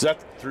 Is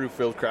that through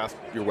Fieldcraft,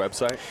 your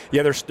website?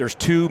 Yeah, there's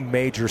two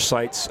major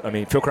sites. I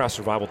mean,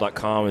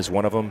 fieldcraftsurvival.com is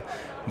one of them.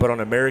 But on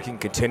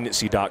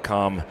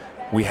AmericanContingency.com,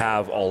 we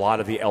have a lot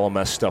of the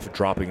LMS stuff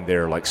dropping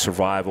there, like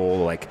survival,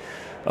 like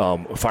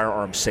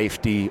firearm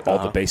safety, all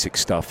the basic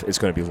stuff is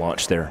going to be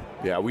launched there.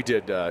 Yeah, we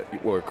did.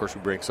 Well, of course,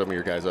 we bring some of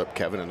your guys up,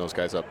 Kevin and those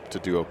guys up, to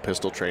do a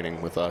pistol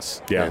training with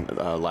us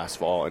last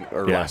fall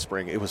or last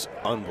spring. It was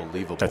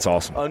unbelievable. That's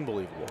awesome.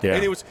 Unbelievable. Yeah.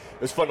 And it was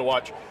fun to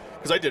watch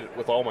because I did it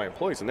with all my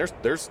employees, and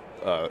there's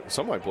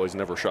some of my employees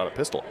never shot a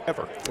pistol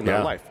ever in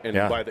their life. And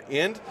by the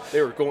end,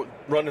 they were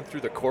running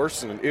through the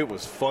course, and it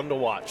was fun to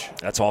watch.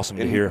 That's awesome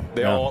to hear.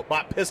 They all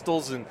bought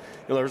pistols, and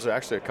there was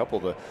actually a couple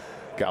of the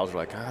gals were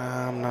like,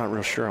 I'm not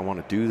real sure I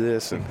want to do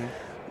this, and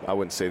I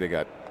wouldn't say they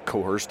got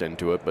coerced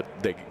into it, but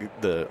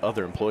the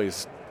other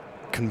employees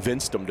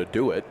convinced them to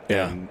do it,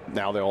 and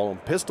now they all own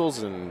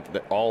pistols, and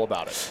they're all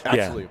about it.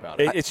 Absolutely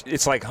about it.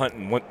 It's like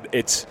hunting.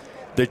 It's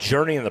the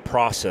journey and the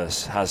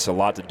process has a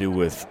lot to do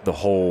with the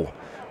whole,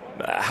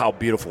 how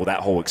beautiful that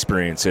whole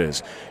experience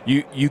is.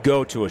 You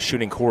go to a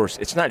shooting course,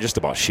 it's not just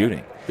about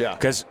shooting. Yeah.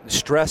 Because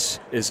stress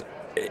is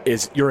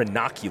you're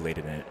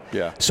inoculated in it.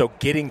 Yeah. So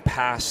getting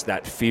past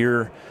that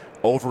fear,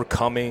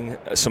 overcoming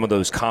some of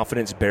those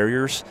confidence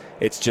barriers,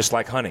 it's just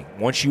like hunting.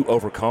 Once you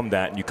overcome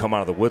that and you come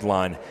out of the wood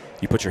line,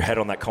 you put your head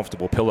on that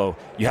comfortable pillow,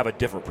 you have a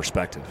different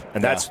perspective.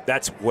 And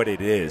that's what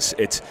it is.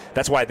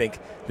 That's why I think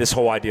this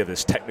whole idea of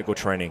this technical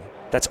training,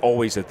 that's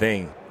always a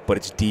thing, but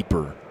it's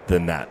deeper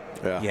than that.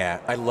 Yeah,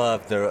 I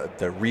love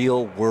the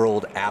real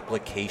world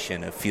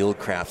application of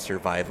Fieldcraft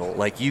survival.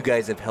 Like, you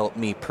guys have helped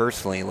me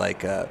personally.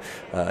 Like,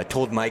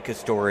 told Mike a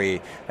story.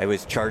 I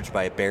was charged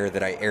by a bear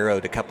that I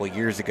arrowed a couple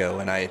years ago,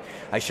 and I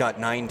shot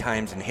 9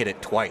 times and hit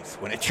it twice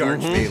when it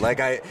charged me. Like,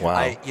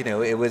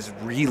 it was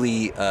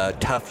really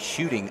tough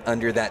shooting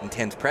under that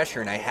intense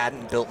pressure, and I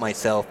hadn't built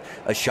myself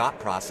a shot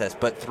process.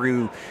 But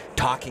through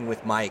talking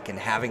with Mike and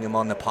having him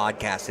on the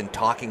podcast and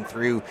talking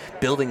through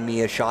building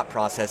me a shot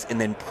process and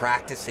then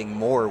practicing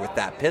more with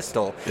that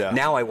pistol,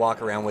 now I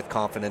walk around with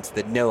confidence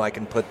that I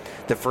can put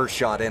the first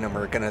shot in him,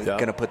 or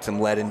gonna put some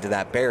lead into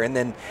that bear. And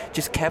then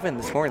just Kevin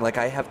this morning, like,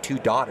 I have 2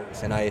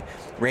 daughters, and I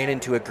ran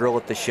into a girl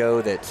at the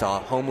show that saw a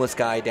homeless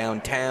guy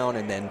downtown,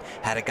 and then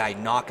had a guy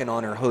knocking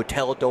on her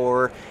hotel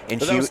door, and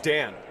that was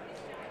Dan.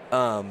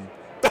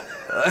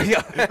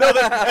 Yeah. No,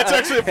 that's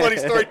actually a funny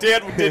story.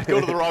 Dan did go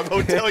to the wrong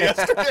hotel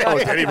yesterday. Oh,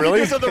 did he really?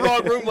 He was in the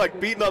wrong room,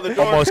 like, beating on the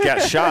door. Almost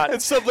got shot. And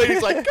some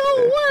lady's like, go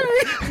away.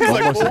 He's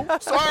like, oh,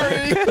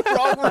 sorry,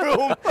 wrong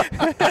room.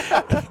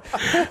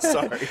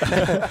 Sorry.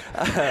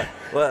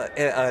 Well,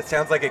 it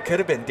sounds like it could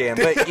have been Dan.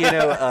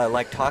 But,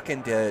 like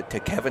talking to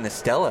Kevin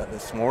Estella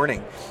this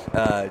morning,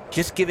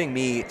 just giving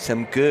me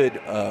some good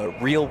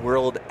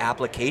real-world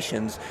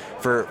applications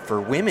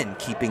for women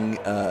keeping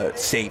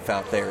safe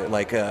out there.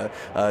 Like,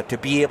 to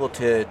be able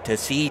to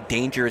see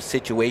dangerous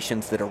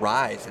situations that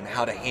arise and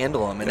how to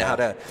handle them and how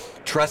to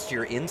trust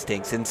your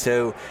instincts. And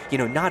so,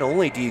 not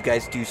only do you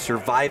guys do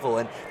survival,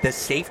 and the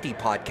safety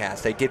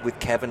podcast I did with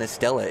Kevin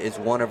Estella is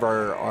one of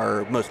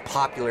our most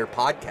popular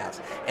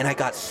podcast. And I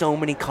got so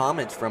many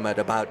comments from it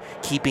about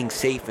keeping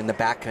safe in the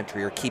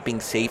backcountry or keeping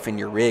safe in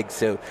your rig.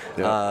 So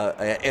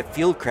at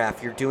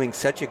Fieldcraft, you're doing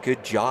such a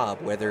good job,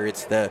 whether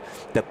it's the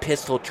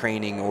pistol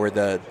training or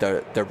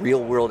the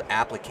real world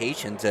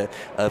applications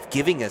of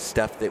giving us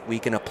stuff that we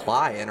can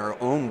apply in our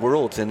own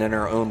worlds and in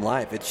our own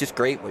life. It's just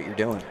great what you're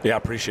doing. Yeah, I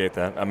appreciate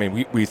that. I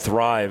mean, we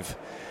thrive.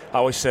 I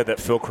always said that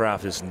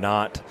Fieldcraft is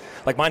not,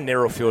 like my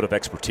narrow field of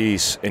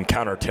expertise in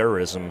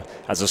counterterrorism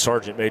as a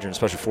sergeant major in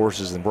Special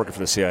Forces and working for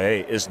the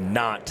CIA is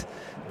not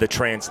the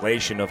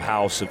translation of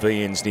how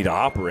civilians need to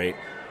operate.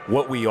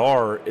 What we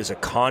are is a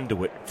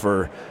conduit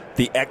for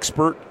the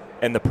expert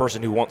and the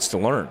person who wants to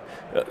learn.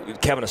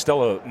 Kevin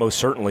Estella most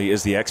certainly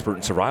is the expert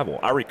in survival.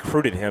 I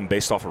recruited him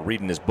based off of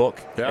reading his book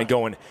and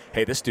going,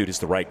 hey, this dude is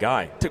the right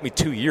guy. It took me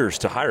 2 years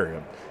to hire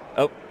him.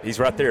 Oh, he's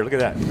right there. Look at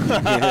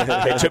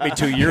that. It took me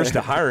 2 years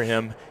to hire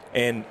him.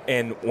 And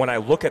when I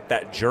look at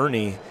that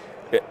journey,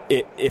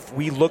 if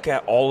we look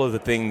at all of the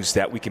things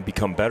that we can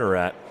become better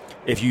at,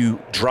 if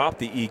you drop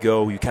the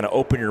ego, you kind of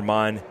open your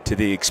mind to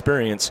the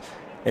experience,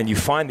 and you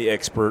find the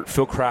expert,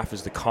 Fieldcraft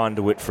is the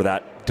conduit for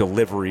that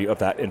delivery of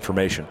that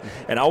information.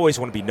 And I always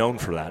want to be known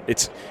for that.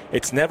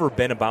 It's never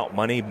been about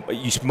money.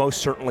 You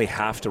most certainly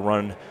have to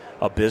run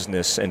a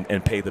business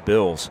and pay the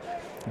bills.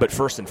 But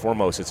first and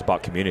foremost, it's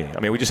about community. I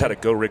mean, we just had a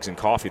Go Rigs and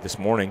Coffee this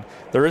morning.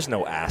 There is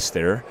no ask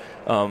there.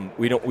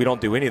 We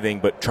don't do anything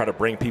but try to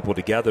bring people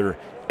together,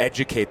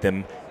 educate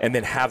them, and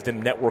then have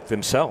them network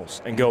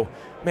themselves and go,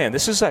 man,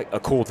 this is a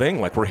cool thing.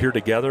 Like, we're here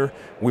together.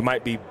 We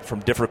might be from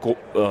different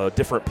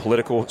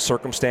political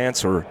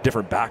circumstance or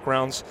different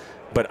backgrounds,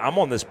 but I'm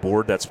on this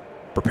board that's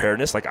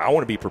preparedness. Like, I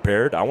want to be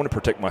prepared. I want to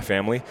protect my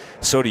family.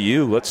 So do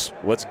you. Let's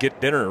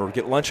get dinner or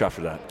get lunch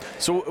after that.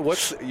 So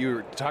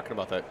you're talking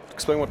about that.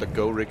 Explain what the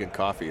Go Rig and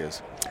Coffee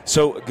is.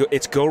 So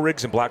it's Go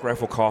Rigs and Black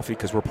Rifle Coffee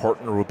because we're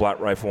partnered with Black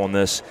Rifle on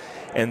this.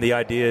 And the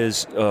idea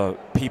is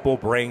people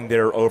bring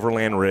their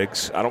overland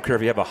rigs. I don't care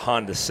if you have a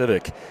Honda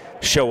Civic.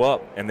 Show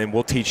up, and then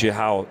we'll teach you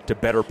how to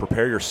better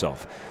prepare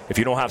yourself. If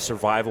you don't have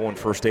survival and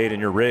first aid in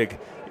your rig,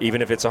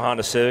 even if it's a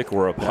Honda Civic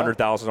or a $100,000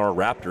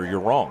 Raptor, you're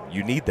wrong.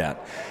 You need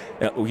that.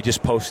 We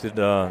just posted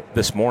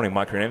this morning,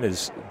 Mike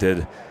Hernandez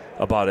did,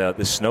 about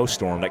this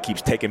snowstorm that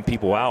keeps taking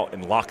people out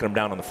and locking them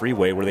down on the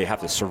freeway where they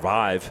have to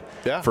survive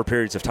for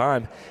periods of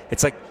time.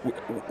 It's like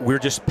we're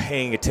just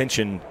paying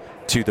attention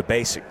to the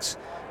basics.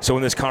 So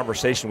in this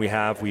conversation we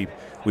have, we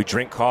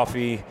drink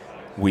coffee,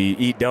 we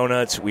eat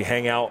donuts, we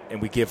hang out,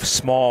 and we give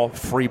small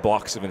free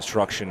blocks of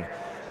instruction.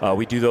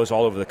 We do those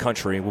all over the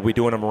country. We'll be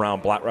doing them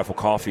around Black Rifle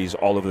Coffees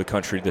all over the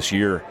country this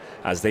year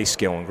as they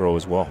scale and grow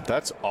as well.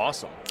 That's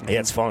awesome. Yeah,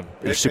 it's fun.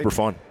 It's super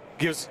fun.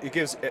 It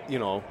gives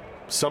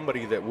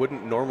somebody that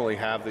wouldn't normally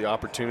have the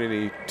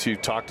opportunity to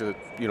talk to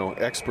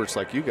experts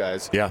like you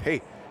guys. Yeah. Hey,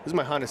 this is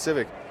my Honda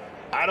Civic.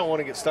 I don't want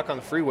to get stuck on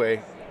the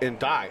freeway and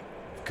die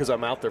because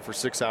I'm out there for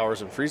 6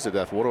 hours and freeze to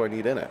death. What do I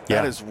need in it?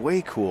 Yeah. That is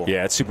way cool.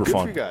 Yeah, it's super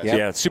fun. For you guys.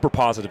 Yeah, it's super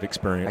positive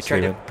experience. I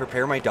try to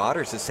prepare my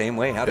daughters the same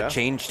way, how to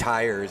change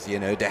tires,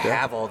 to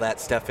have all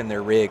that stuff in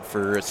their rig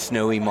for a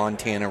snowy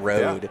Montana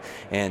road,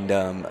 and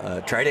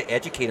try to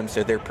educate them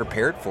so they're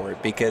prepared for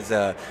it. Because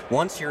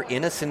once you're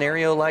in a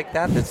scenario like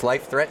that that's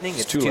life-threatening,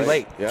 it's too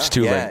late. Yeah. It's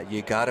too late. Yeah,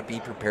 you got to be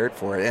prepared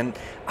for it. And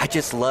I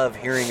just love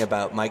hearing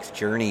about Mike's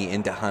journey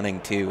into hunting,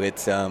 too.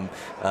 It's not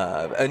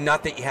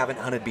that you haven't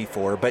hunted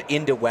before, but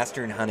into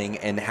Western hunting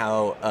and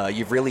how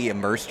you've really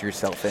immersed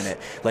yourself in it.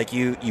 Like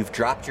you've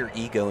dropped your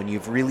ego and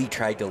you've really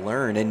tried to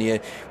learn.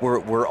 And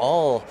we're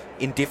all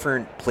in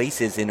different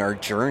places in our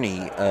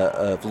journey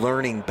of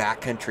learning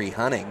backcountry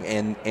hunting.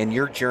 And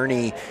your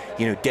journey,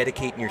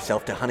 dedicating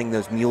yourself to hunting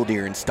those mule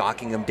deer and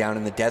stalking them down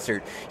in the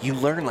desert, you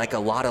learn like a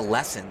lot of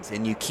lessons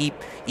and you keep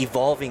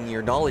evolving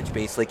your knowledge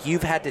base. Like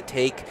you've had to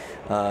take,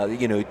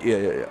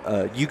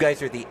 you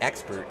guys are the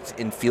experts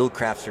in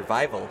fieldcraft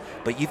survival,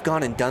 but you've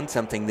gone and done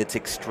something that's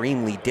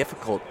extremely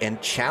difficult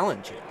and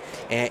challenging.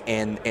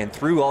 And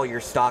through all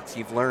your stalks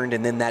you've learned,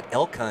 and then that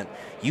elk hunt,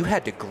 you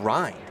had to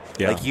grind.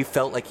 Yeah. Like you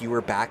felt like you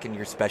were back in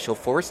your special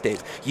force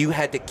days. You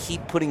had to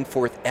keep putting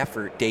forth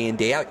effort day in,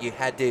 day out. You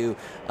had to,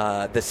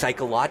 the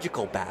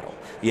psychological battle.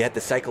 You had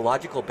the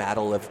psychological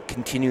battle of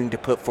continuing to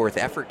put forth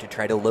effort to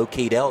try to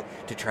locate elk,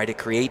 to try to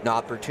create an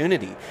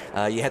opportunity.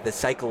 You had the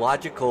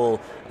psychological,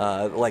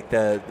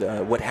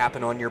 what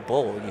happened on your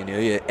bull.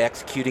 You're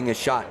executing a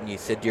shot, and you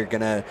said you're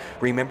going to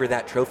remember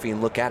that trophy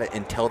and look at it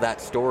and tell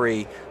that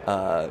story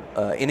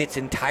in its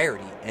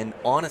entirety and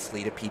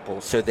honestly to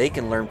people, so they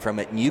can learn from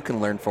it and you can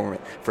learn from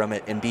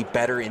it and be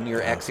better in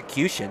your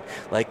execution.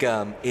 Like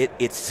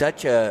it's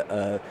such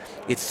a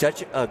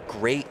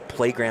great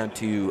playground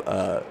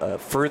to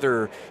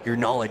further your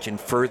knowledge and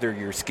further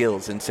your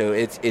skills. And so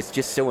it's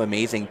just so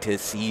amazing to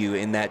see you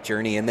in that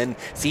journey and then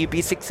see you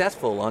be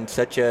successful on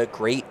such a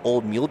great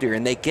old mule deer.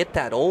 And they get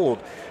that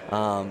old.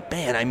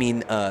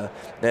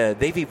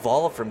 They've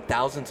evolved from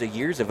thousands of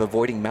years of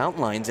avoiding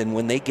mountain lions, and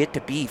when they get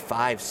to be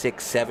 5,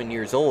 6, 7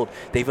 years old,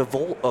 they've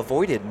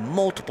avoided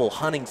multiple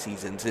hunting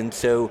seasons. And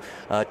so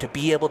to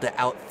be able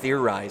to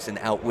out-theorize and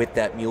outwit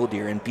that mule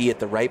deer and be at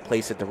the right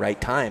place at the right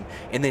time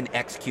and then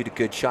execute a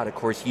good shot. Of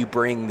course, you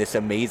bring this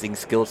amazing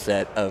skill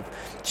set of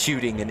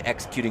shooting and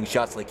executing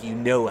shots, like you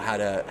know how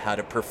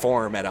to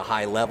perform at a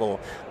high level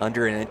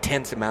under an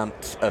intense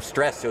amount of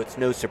stress, so it's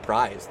no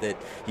surprise that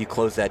you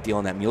close that deal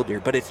on that mule deer.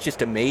 But it's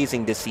just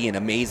amazing to see and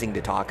amazing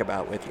to talk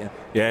about with you.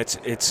 Yeah,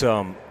 it's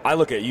I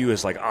look at you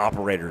as like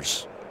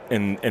operators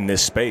in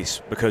this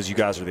space because you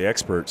guys are the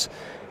experts.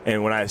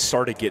 And when I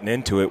started getting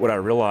into it, what I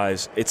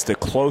realized, it's the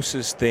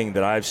closest thing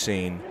that I've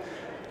seen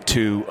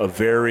to a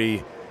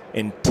very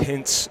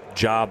intense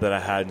job that I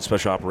had in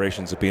special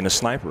operations of being a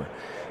sniper.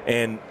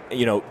 And,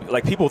 you know,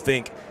 like people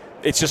think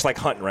it's just like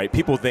hunting, right?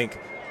 People think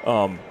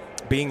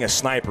being a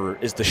sniper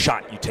is the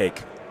shot you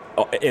take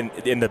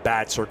in the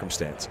bad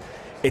circumstance.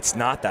 It's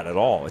not that at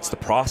all. It's the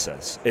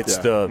process. It's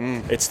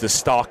it's the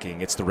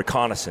stalking. It's the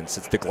reconnaissance.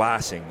 It's the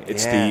glassing.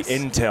 It's the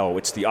intel.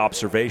 It's the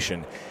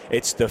observation.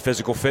 It's the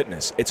physical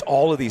fitness. It's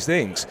all of these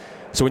things.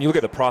 So when you look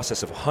at the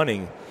process of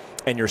hunting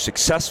and you're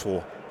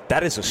successful,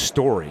 that is a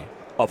story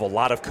of a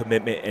lot of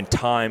commitment and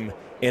time,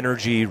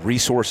 energy,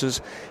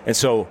 resources. And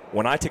so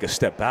when I take a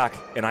step back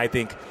and I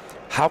think,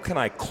 what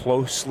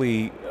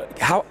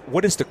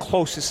is the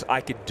closest I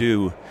could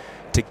do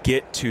to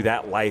get to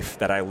that life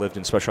that I lived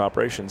in special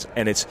operations,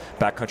 and it's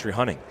backcountry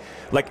hunting.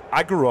 Like,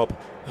 I grew up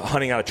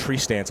hunting out of tree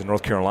stands in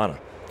North Carolina.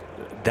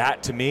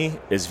 That, to me,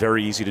 is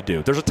very easy to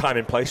do. There's a time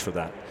and place for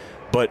that.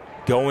 But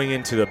going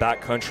into the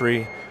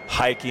backcountry,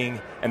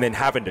 hiking, and then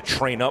having to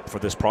train up for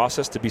this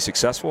process to be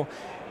successful,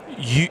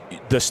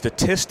 the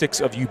statistics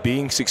of you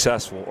being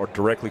successful are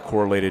directly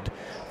correlated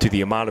to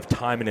the amount of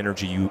time and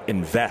energy you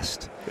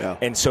invest. Yeah.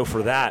 And so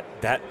for that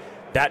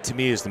to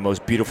me is the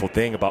most beautiful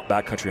thing about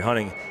backcountry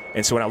hunting.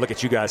 And so when I look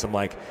at you guys, I'm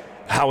like,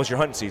 how was your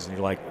hunting season?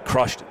 You're like,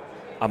 crushed it.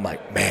 I'm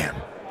like, man,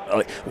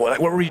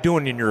 what were you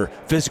doing in your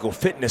physical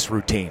fitness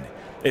routine?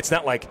 It's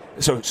not like,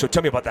 so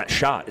tell me about that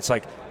shot. It's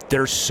like,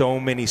 there's so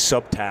many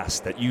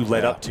subtasks that you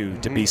led up to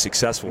be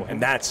successful. And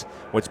that's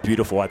what's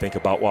beautiful, I think,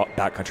 about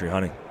backcountry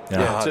hunting.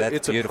 Yeah,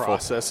 it's a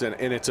process, and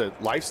it's a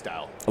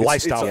lifestyle. A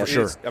lifestyle, for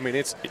sure.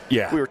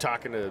 We were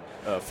talking to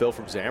Phil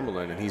from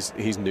Zamberlan, and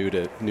he's new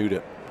to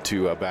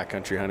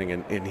backcountry hunting,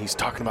 and he's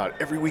talking about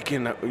every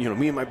weekend,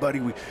 me and my buddy,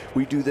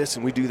 we do this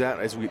and we do that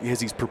as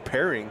he's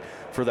preparing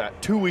for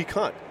that 2-week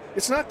hunt.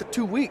 It's not the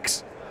 2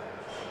 weeks.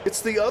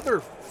 It's the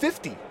other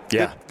 50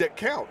 that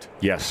count.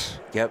 Yes.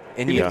 Yep.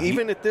 And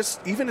even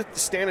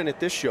standing at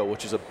this show,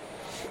 which is an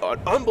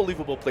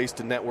unbelievable place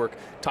to network,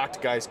 talk to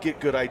guys, get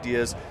good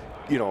ideas,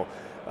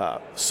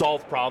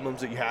 solve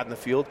problems that you had in the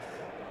field.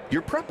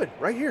 You're prepping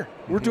right here.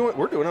 We're doing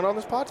it on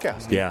this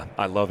podcast. Yeah,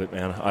 I love it,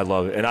 man. I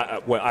love it, and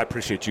I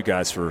appreciate you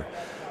guys for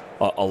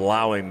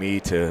allowing me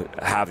to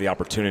have the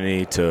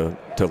opportunity to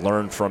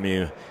learn from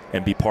you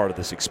and be part of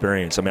this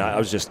experience. I mean, I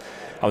was just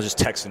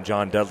texting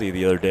John Dudley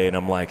the other day, and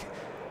I'm like,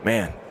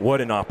 man,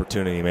 what an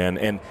opportunity, man.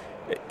 And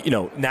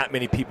not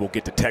many people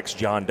get to text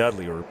John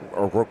Dudley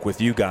or work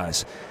with you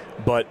guys,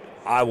 but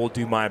I will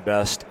do my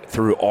best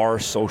through our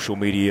social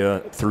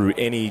media, through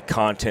any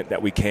content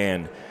that we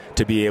can,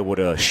 to be able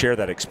to share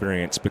that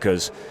experience,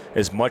 because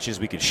as much as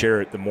we could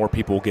share it, the more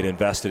people get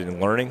invested in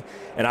learning.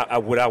 And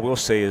what I will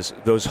say is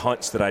those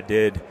hunts that I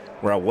did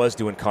where I was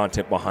doing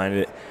content behind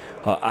it,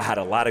 I had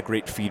a lot of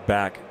great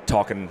feedback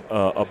talking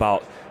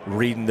about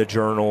reading the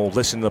journal,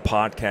 listening to the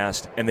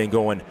podcast, and then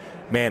going,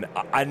 man,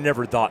 I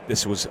never thought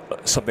this was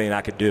something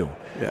I could do.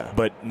 Yeah.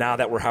 But now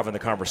that we're having the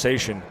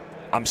conversation,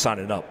 I'm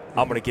signing up.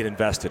 I'm going to get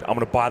invested. I'm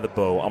going to buy the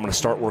bow. I'm going to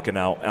start working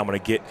out. I'm going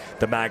to get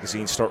the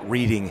magazine, start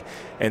reading,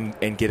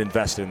 and get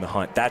invested in the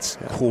hunt. That's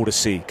cool to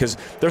see, because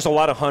there's a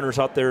lot of hunters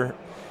out there,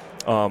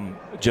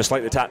 just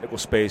like the tactical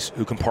space,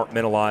 who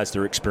compartmentalize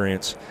their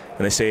experience,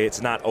 and they say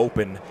it's not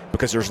open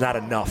because there's not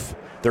enough.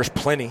 There's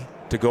plenty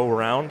to go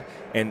around,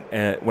 and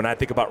when I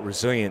think about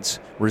resilience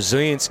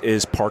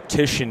is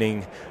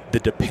partitioning the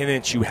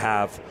dependence you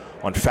have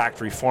on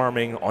factory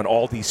farming, on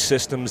all these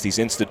systems, these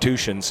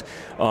institutions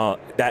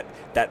that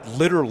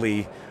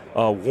literally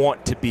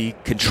want to be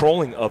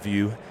controlling of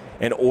you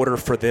in order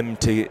for them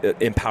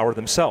to empower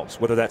themselves,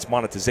 whether that's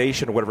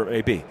monetization or whatever it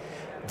may be.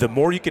 The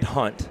more you can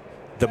hunt,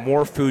 the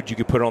more food you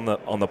can put on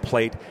the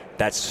plate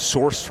that's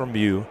sourced from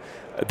you,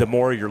 the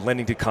more you're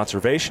lending to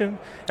conservation,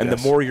 and the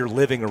more you're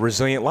living a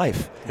resilient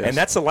life. Yes. And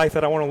that's the life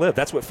that I want to live.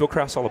 That's what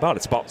Fieldcraft's all about.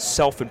 It's about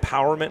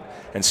self-empowerment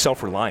and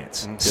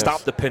self-reliance. Yes.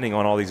 Stop depending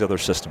on all these other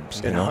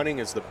systems. And hunting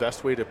is the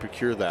best way to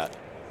procure that.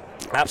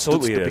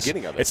 Absolutely, it's the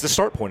beginning of it. It's the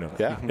start point of it.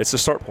 Yeah. It's the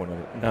start point of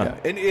it. Yeah.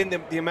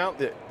 And the amount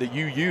that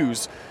you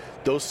use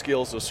those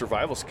skills, those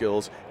survival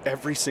skills,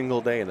 every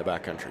single day in the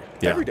backcountry.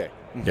 Yeah. Every day.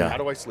 Yeah. How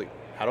do I sleep?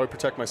 How do I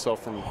protect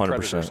myself from 100%.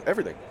 Predators?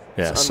 Everything.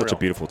 Yeah, it's such a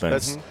beautiful thing.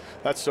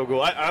 That's so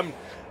cool.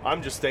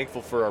 I'm just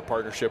thankful for our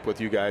partnership with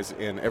you guys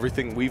and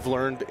everything we've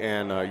learned,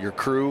 and your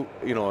crew.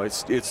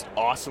 It's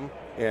awesome,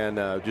 and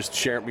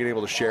just being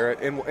able to share it,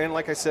 and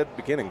like I said at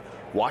the beginning,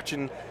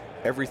 watching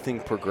everything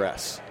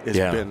progress has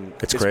been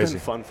crazy. Been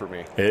fun for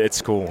me.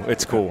 It's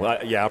cool.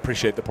 I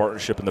appreciate the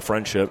partnership and the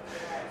friendship.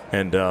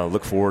 and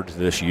look forward to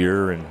this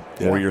year and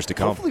more years to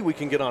come. Hopefully we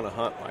can get on a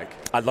hunt, Mike.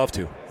 I'd love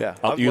to. Yeah,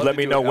 you let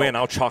me know when.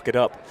 I'll chalk it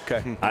up.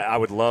 Okay. I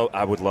would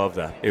love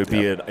that.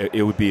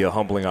 It would be a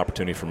humbling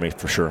opportunity for me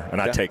for sure,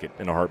 and I'd take it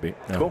in a heartbeat.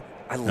 Yeah. Cool.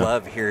 I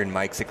love hearing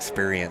Mike's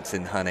experience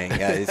in hunting.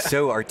 It's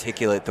so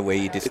articulate the way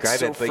you describe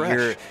so it, but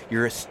fresh.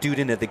 you're a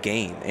student of the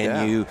game,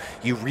 and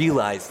you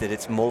realize that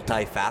it's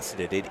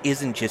multifaceted. It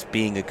isn't just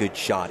being a good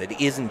shot. It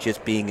isn't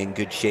just being in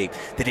good shape.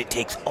 That it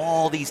takes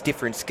all these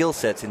different skill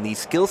sets, and these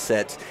skill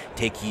sets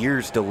take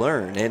years to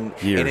learn. And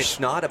it's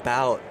not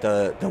about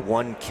the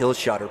one kill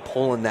shot or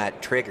pulling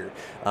that trigger.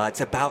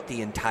 It's about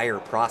the entire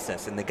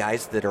process. And the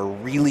guys that are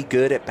really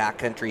good at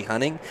backcountry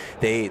hunting,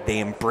 they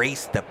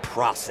embrace the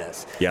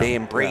process. Yeah. They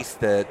embrace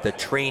the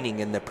training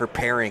and the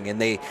preparing,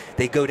 and they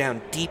go down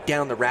deep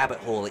down the rabbit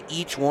hole at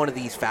each one of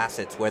these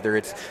facets, whether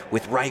it's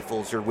with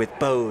rifles or with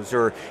bows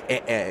or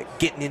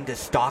getting into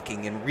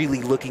stalking and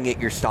really looking at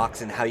your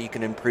stalks and how you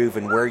can improve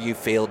and where you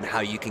failed and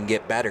how you can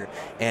get better.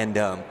 And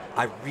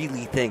I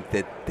really think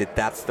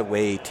that's the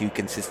way to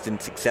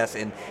consistent success,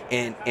 and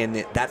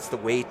that's the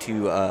way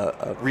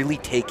to really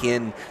take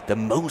in the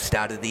most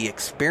out of the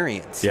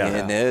experience.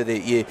 Yeah. You know,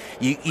 that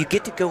you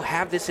get to go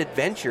have this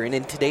adventure, and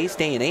in today's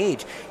day and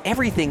age,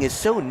 everything is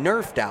so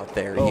nerfed out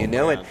there,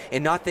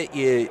 and not that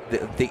you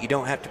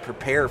don't have to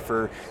prepare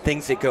for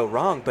things that go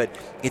wrong, but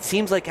it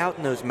seems like out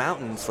in those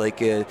mountains, like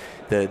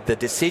the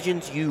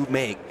decisions you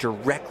make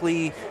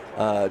directly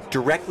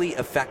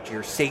affect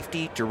your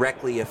safety,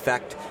 directly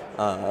affect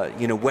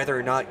whether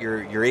or not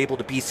you're able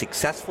to be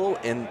successful,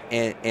 and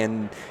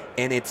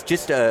it's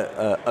just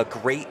a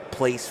great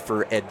place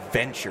for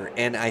adventure.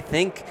 And I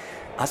think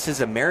us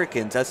as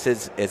Americans, us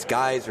as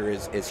guys or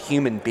as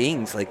human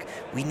beings, like,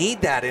 we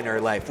need that in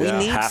our life. We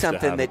need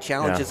something that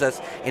challenges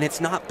us, and it's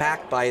not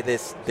backed by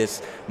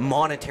this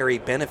monetary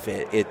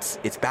benefit.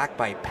 It's backed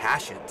by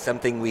passion,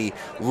 something we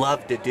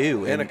love to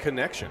do, and a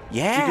connection.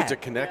 Yeah, you get to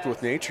connect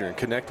with nature and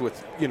connect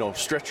with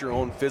stretch your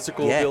own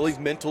physical abilities,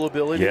 mental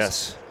abilities.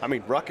 Yes, I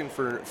mean, rucking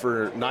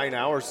for 9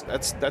 hours.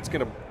 That's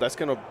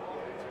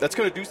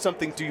gonna do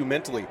something to you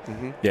mentally.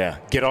 Mm-hmm. Yeah,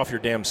 get off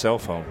your damn cell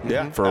phone.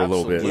 Yeah, for a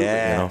little bit.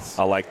 Yes.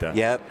 I like that.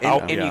 Yep.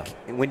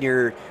 And when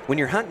you're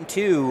hunting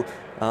too,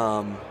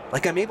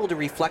 like, I'm able to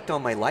reflect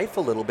on my life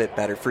a little bit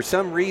better. For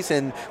some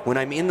reason, when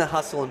I'm in the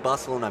hustle and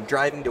bustle and I'm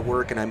driving to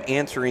work and I'm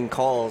answering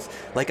calls,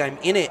 like, I'm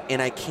in it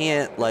and I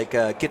can't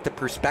get the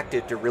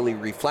perspective to really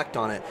reflect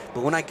on it.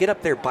 But when I get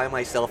up there by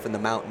myself in the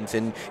mountains,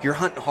 and you're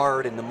hunting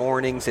hard in the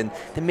mornings, and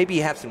then maybe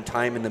you have some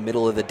time in the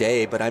middle of the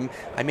day, but I'm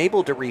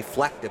able to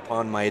reflect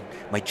upon my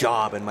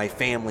job and my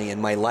family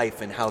and my life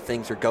and how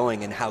things are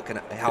going and how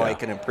I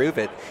can improve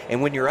it.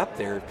 And when you're up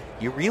there,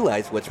 you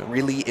realize what's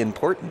really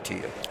important to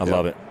you. I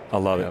love it.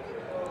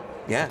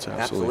 Yeah,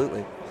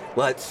 absolutely.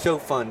 Well, it's so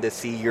fun to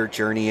see your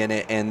journey in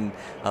it, and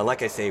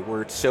like I say,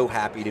 we're so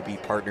happy to be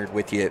partnered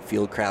with you at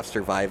Fieldcraft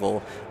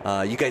Survival.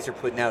 You guys are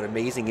putting out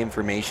amazing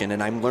information,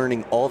 and I'm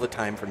learning all the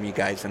time from you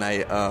guys, and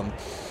I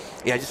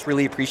just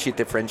really appreciate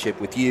the friendship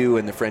with you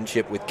and the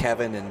friendship with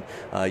Kevin, and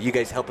you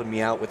guys helping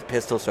me out with the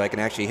pistol so I can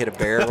actually hit a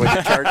bear when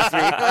it charges me.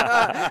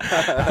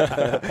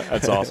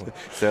 That's awesome.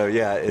 So,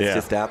 it's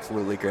just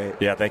absolutely great.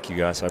 Yeah, thank you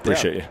guys. I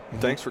appreciate you.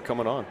 Thanks for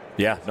coming on.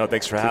 Yeah, no,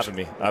 thanks for having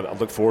me. I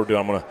look forward to it.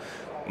 I'm going to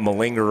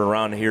linger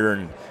around here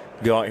and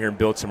go out here and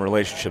build some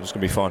relationships. It's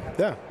going to be fun.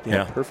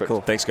 Yeah, perfect.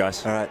 Cool. Thanks,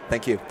 guys. All right,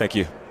 thank you. Thank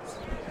you.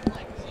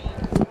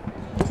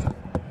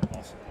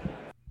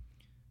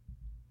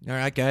 All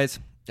right, guys,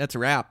 that's a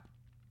wrap.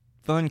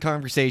 Fun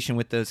conversation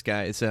with those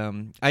guys.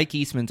 Ike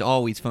Eastman's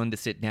always fun to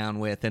sit down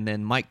with, and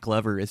then Mike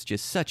Glover is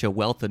just such a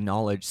wealth of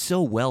knowledge,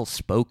 so well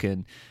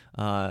spoken.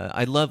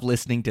 I love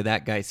listening to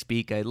that guy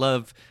speak. I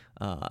love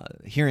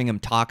hearing him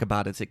talk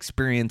about his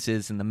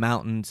experiences in the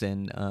mountains,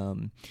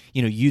 and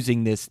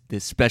using this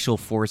special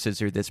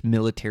forces or this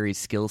military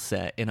skill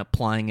set and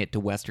applying it to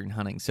Western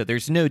hunting. So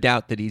there's no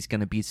doubt that he's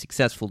going to be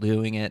successful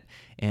doing it,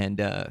 and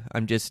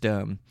I'm just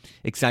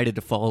excited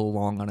to follow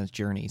along on his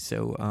journey.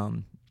 So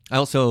I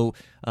also,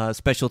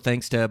 special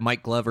thanks to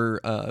Mike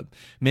Glover,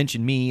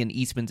 mentioned me and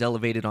Eastman's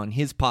Elevated on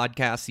his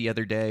podcast the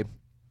other day,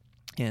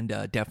 and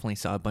definitely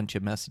saw a bunch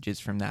of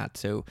messages from that.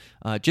 So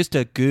just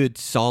a good,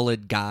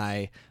 solid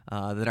guy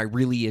that I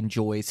really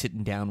enjoy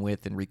sitting down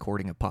with and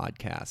recording a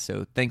podcast.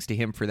 So thanks to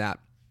him for that.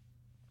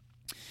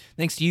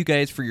 Thanks to you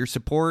guys for your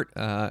support.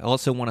 I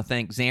also want to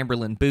thank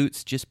Zamberlan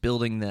Boots, just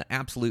building the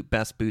absolute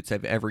best boots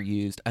I've ever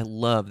used. I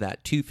love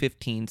that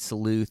 215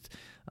 Salute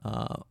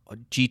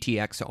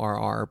GTX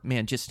RR,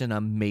 man, just an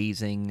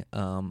amazing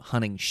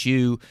hunting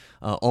shoe.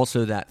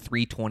 Also that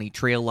 320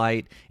 Trail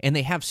Light, and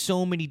they have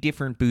so many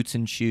different boots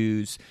and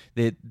shoes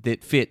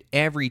that fit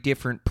every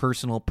different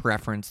personal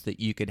preference that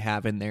you could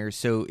have in there.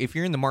 So if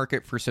you're in the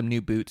market for some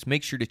new boots,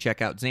 make sure to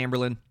check out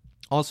Zamberlan.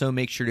 Also,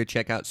 make sure to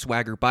check out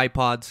Swagger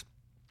Bipods.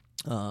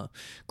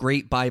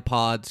 Great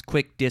bipods,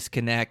 quick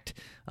disconnect,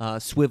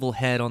 swivel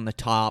head on the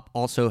top.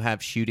 Also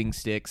have shooting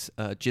sticks.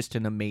 Just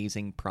an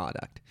amazing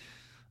product.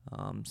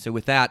 So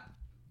with that,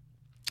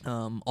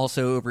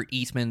 also over at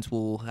Eastman's,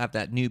 we'll have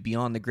that new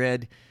Beyond the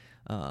Grid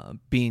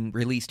being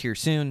released here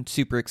soon.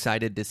 Super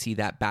excited to see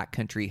that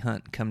backcountry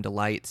hunt come to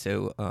light.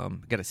 So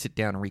got to sit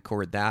down and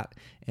record that.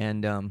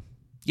 And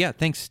yeah,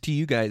 thanks to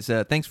you guys.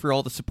 Thanks for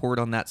all the support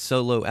on that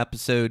solo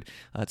episode.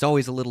 It's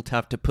always a little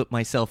tough to put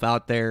myself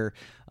out there,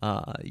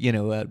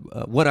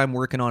 what I'm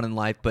working on in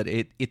life, but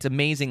it's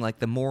amazing. Like,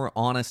 the more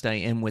honest I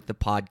am with the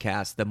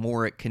podcast, the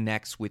more it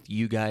connects with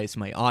you guys,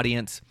 my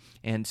audience.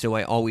 And so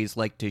I always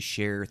like to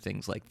share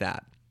things like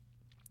that.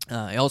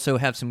 I also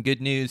have some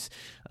good news.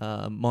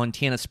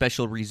 Montana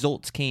special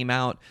results came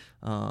out.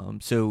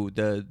 So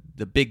the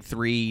big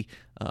three,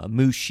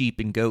 moose, sheep,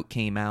 and goat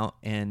came out,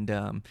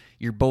 and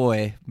your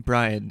boy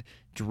Brian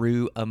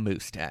drew a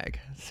moose tag.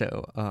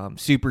 So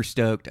super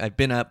stoked. I've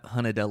been up,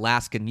 hunted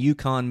Alaskan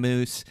Yukon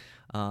moose.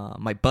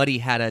 My buddy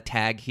had a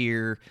tag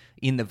here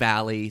in the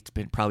valley. It's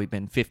probably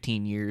been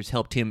 15 years.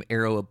 Helped him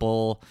arrow a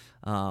bull.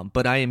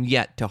 But I am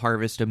yet to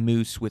harvest a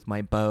moose with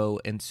my bow,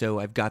 and so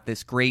I've got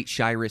this great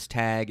Shiras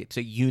tag. It's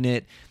a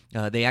unit.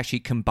 They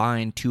actually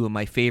combined two of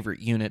my favorite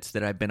units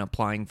that I've been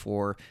applying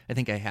for. I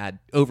think I had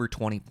over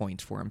 20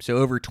 points for them, so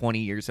over 20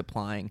 years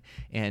applying.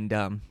 And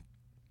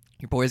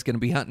your boy's going to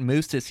be hunting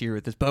moose this year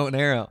with his bow and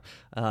arrow.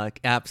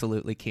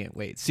 Absolutely can't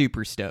wait.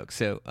 Super stoked.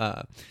 So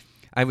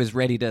I was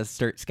ready to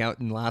start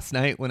scouting last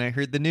night when I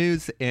heard the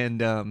news,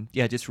 and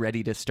just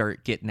ready to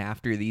start getting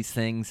after these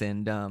things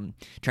and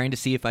trying to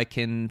see if I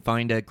can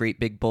find a great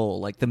big bull.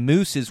 Like, the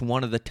moose is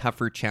one of the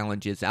tougher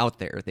challenges out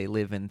there. They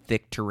live in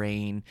thick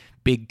terrain,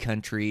 big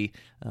country,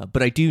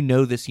 but I do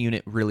know this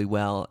unit really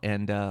well,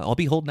 and I'll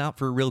be holding out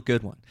for a real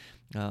good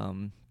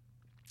one.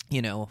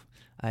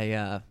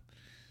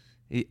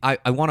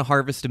 I want to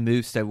harvest a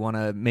moose. I want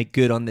to make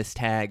good on this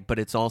tag, but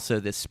it's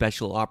also this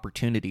special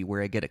opportunity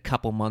where I get a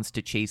couple months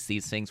to chase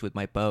these things with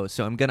my bow.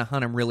 So I'm going to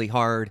hunt them really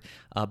hard,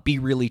 be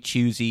really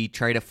choosy,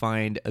 try to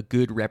find a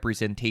good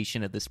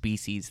representation of the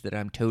species that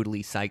I'm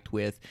totally psyched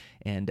with,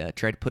 and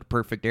try to put a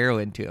perfect arrow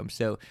into them.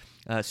 So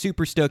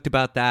super stoked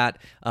about that.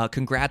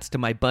 Congrats to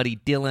my buddy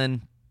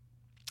Dylan.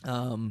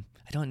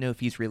 I don't know if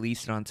he's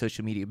released it on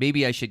social media.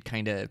 Maybe I should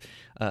kind of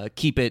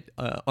keep it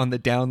on the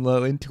down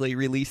low until he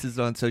releases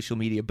it on social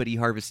media. But he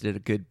harvested a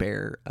good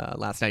bear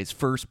last night. His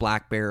first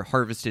black bear,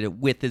 harvested it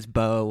with his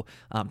bow.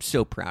 I'm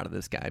so proud of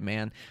this guy,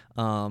 man.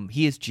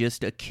 He is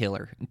just a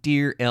killer.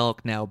 Deer,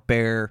 elk, now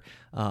bear.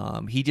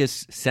 He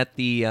just set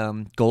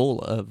the goal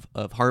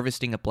of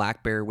harvesting a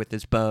black bear with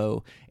his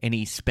bow, and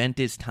he spent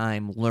his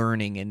time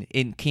learning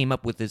and came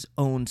up with his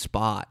own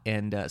spot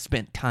and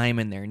spent time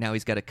in there. Now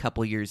he's got a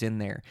couple years in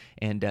there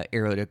and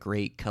arrowed a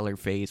great color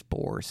phase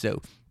boar.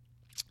 So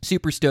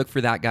super stoked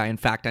for that guy. In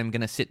fact, I'm going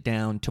to sit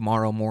down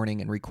tomorrow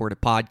morning and record a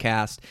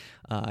podcast.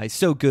 He's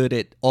so good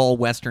at all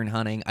Western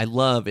hunting. I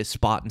love his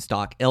spot and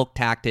stock elk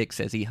tactics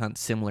as he hunts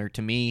similar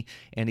to me,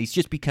 and he's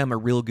just become a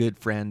real good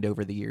friend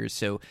over the years.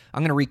 So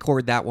I'm going to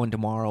record that one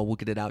tomorrow. We'll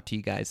get it out to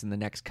you guys in the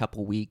next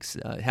couple weeks.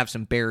 Have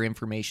some bear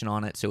information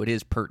on it, so it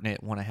is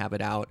pertinent. Want to have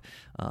it out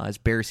as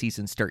bear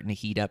season's starting to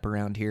heat up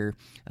around here.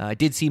 I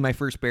did see my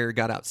first bear,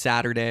 got out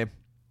Saturday.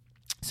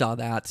 Saw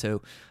that,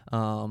 so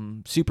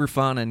super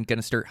fun, and going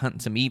to start hunting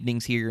some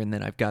evenings here, and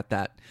then I've got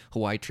that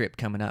Hawaii trip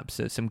coming up,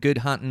 so some good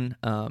hunting.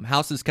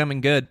 House is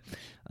coming good.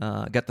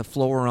 Got the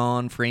floor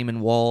on, framing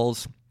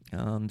walls,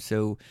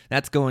 so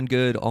that's going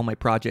good. All my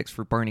projects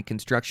for Barney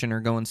Construction are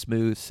going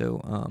smooth,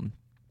 so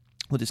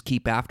we'll just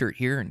keep after it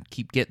here and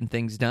keep getting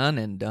things done,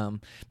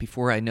 and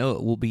before I know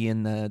it, we'll be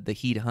in the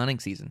heat of hunting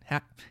season.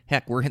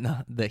 Heck, we're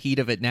in the heat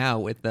of it now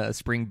with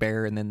spring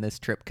bear and then this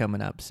trip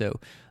coming up, so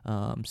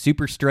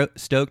super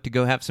stoked to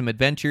go have some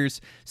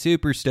adventures,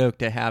 super stoked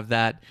to have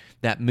that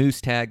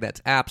moose tag.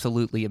 That's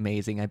absolutely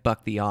amazing. I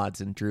bucked the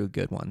odds and drew a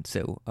good one,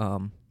 so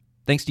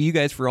thanks to you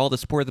guys for all the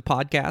support of the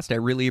podcast. I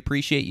really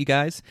appreciate you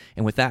guys,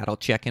 and with that, I'll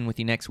check in with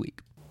you next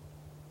week.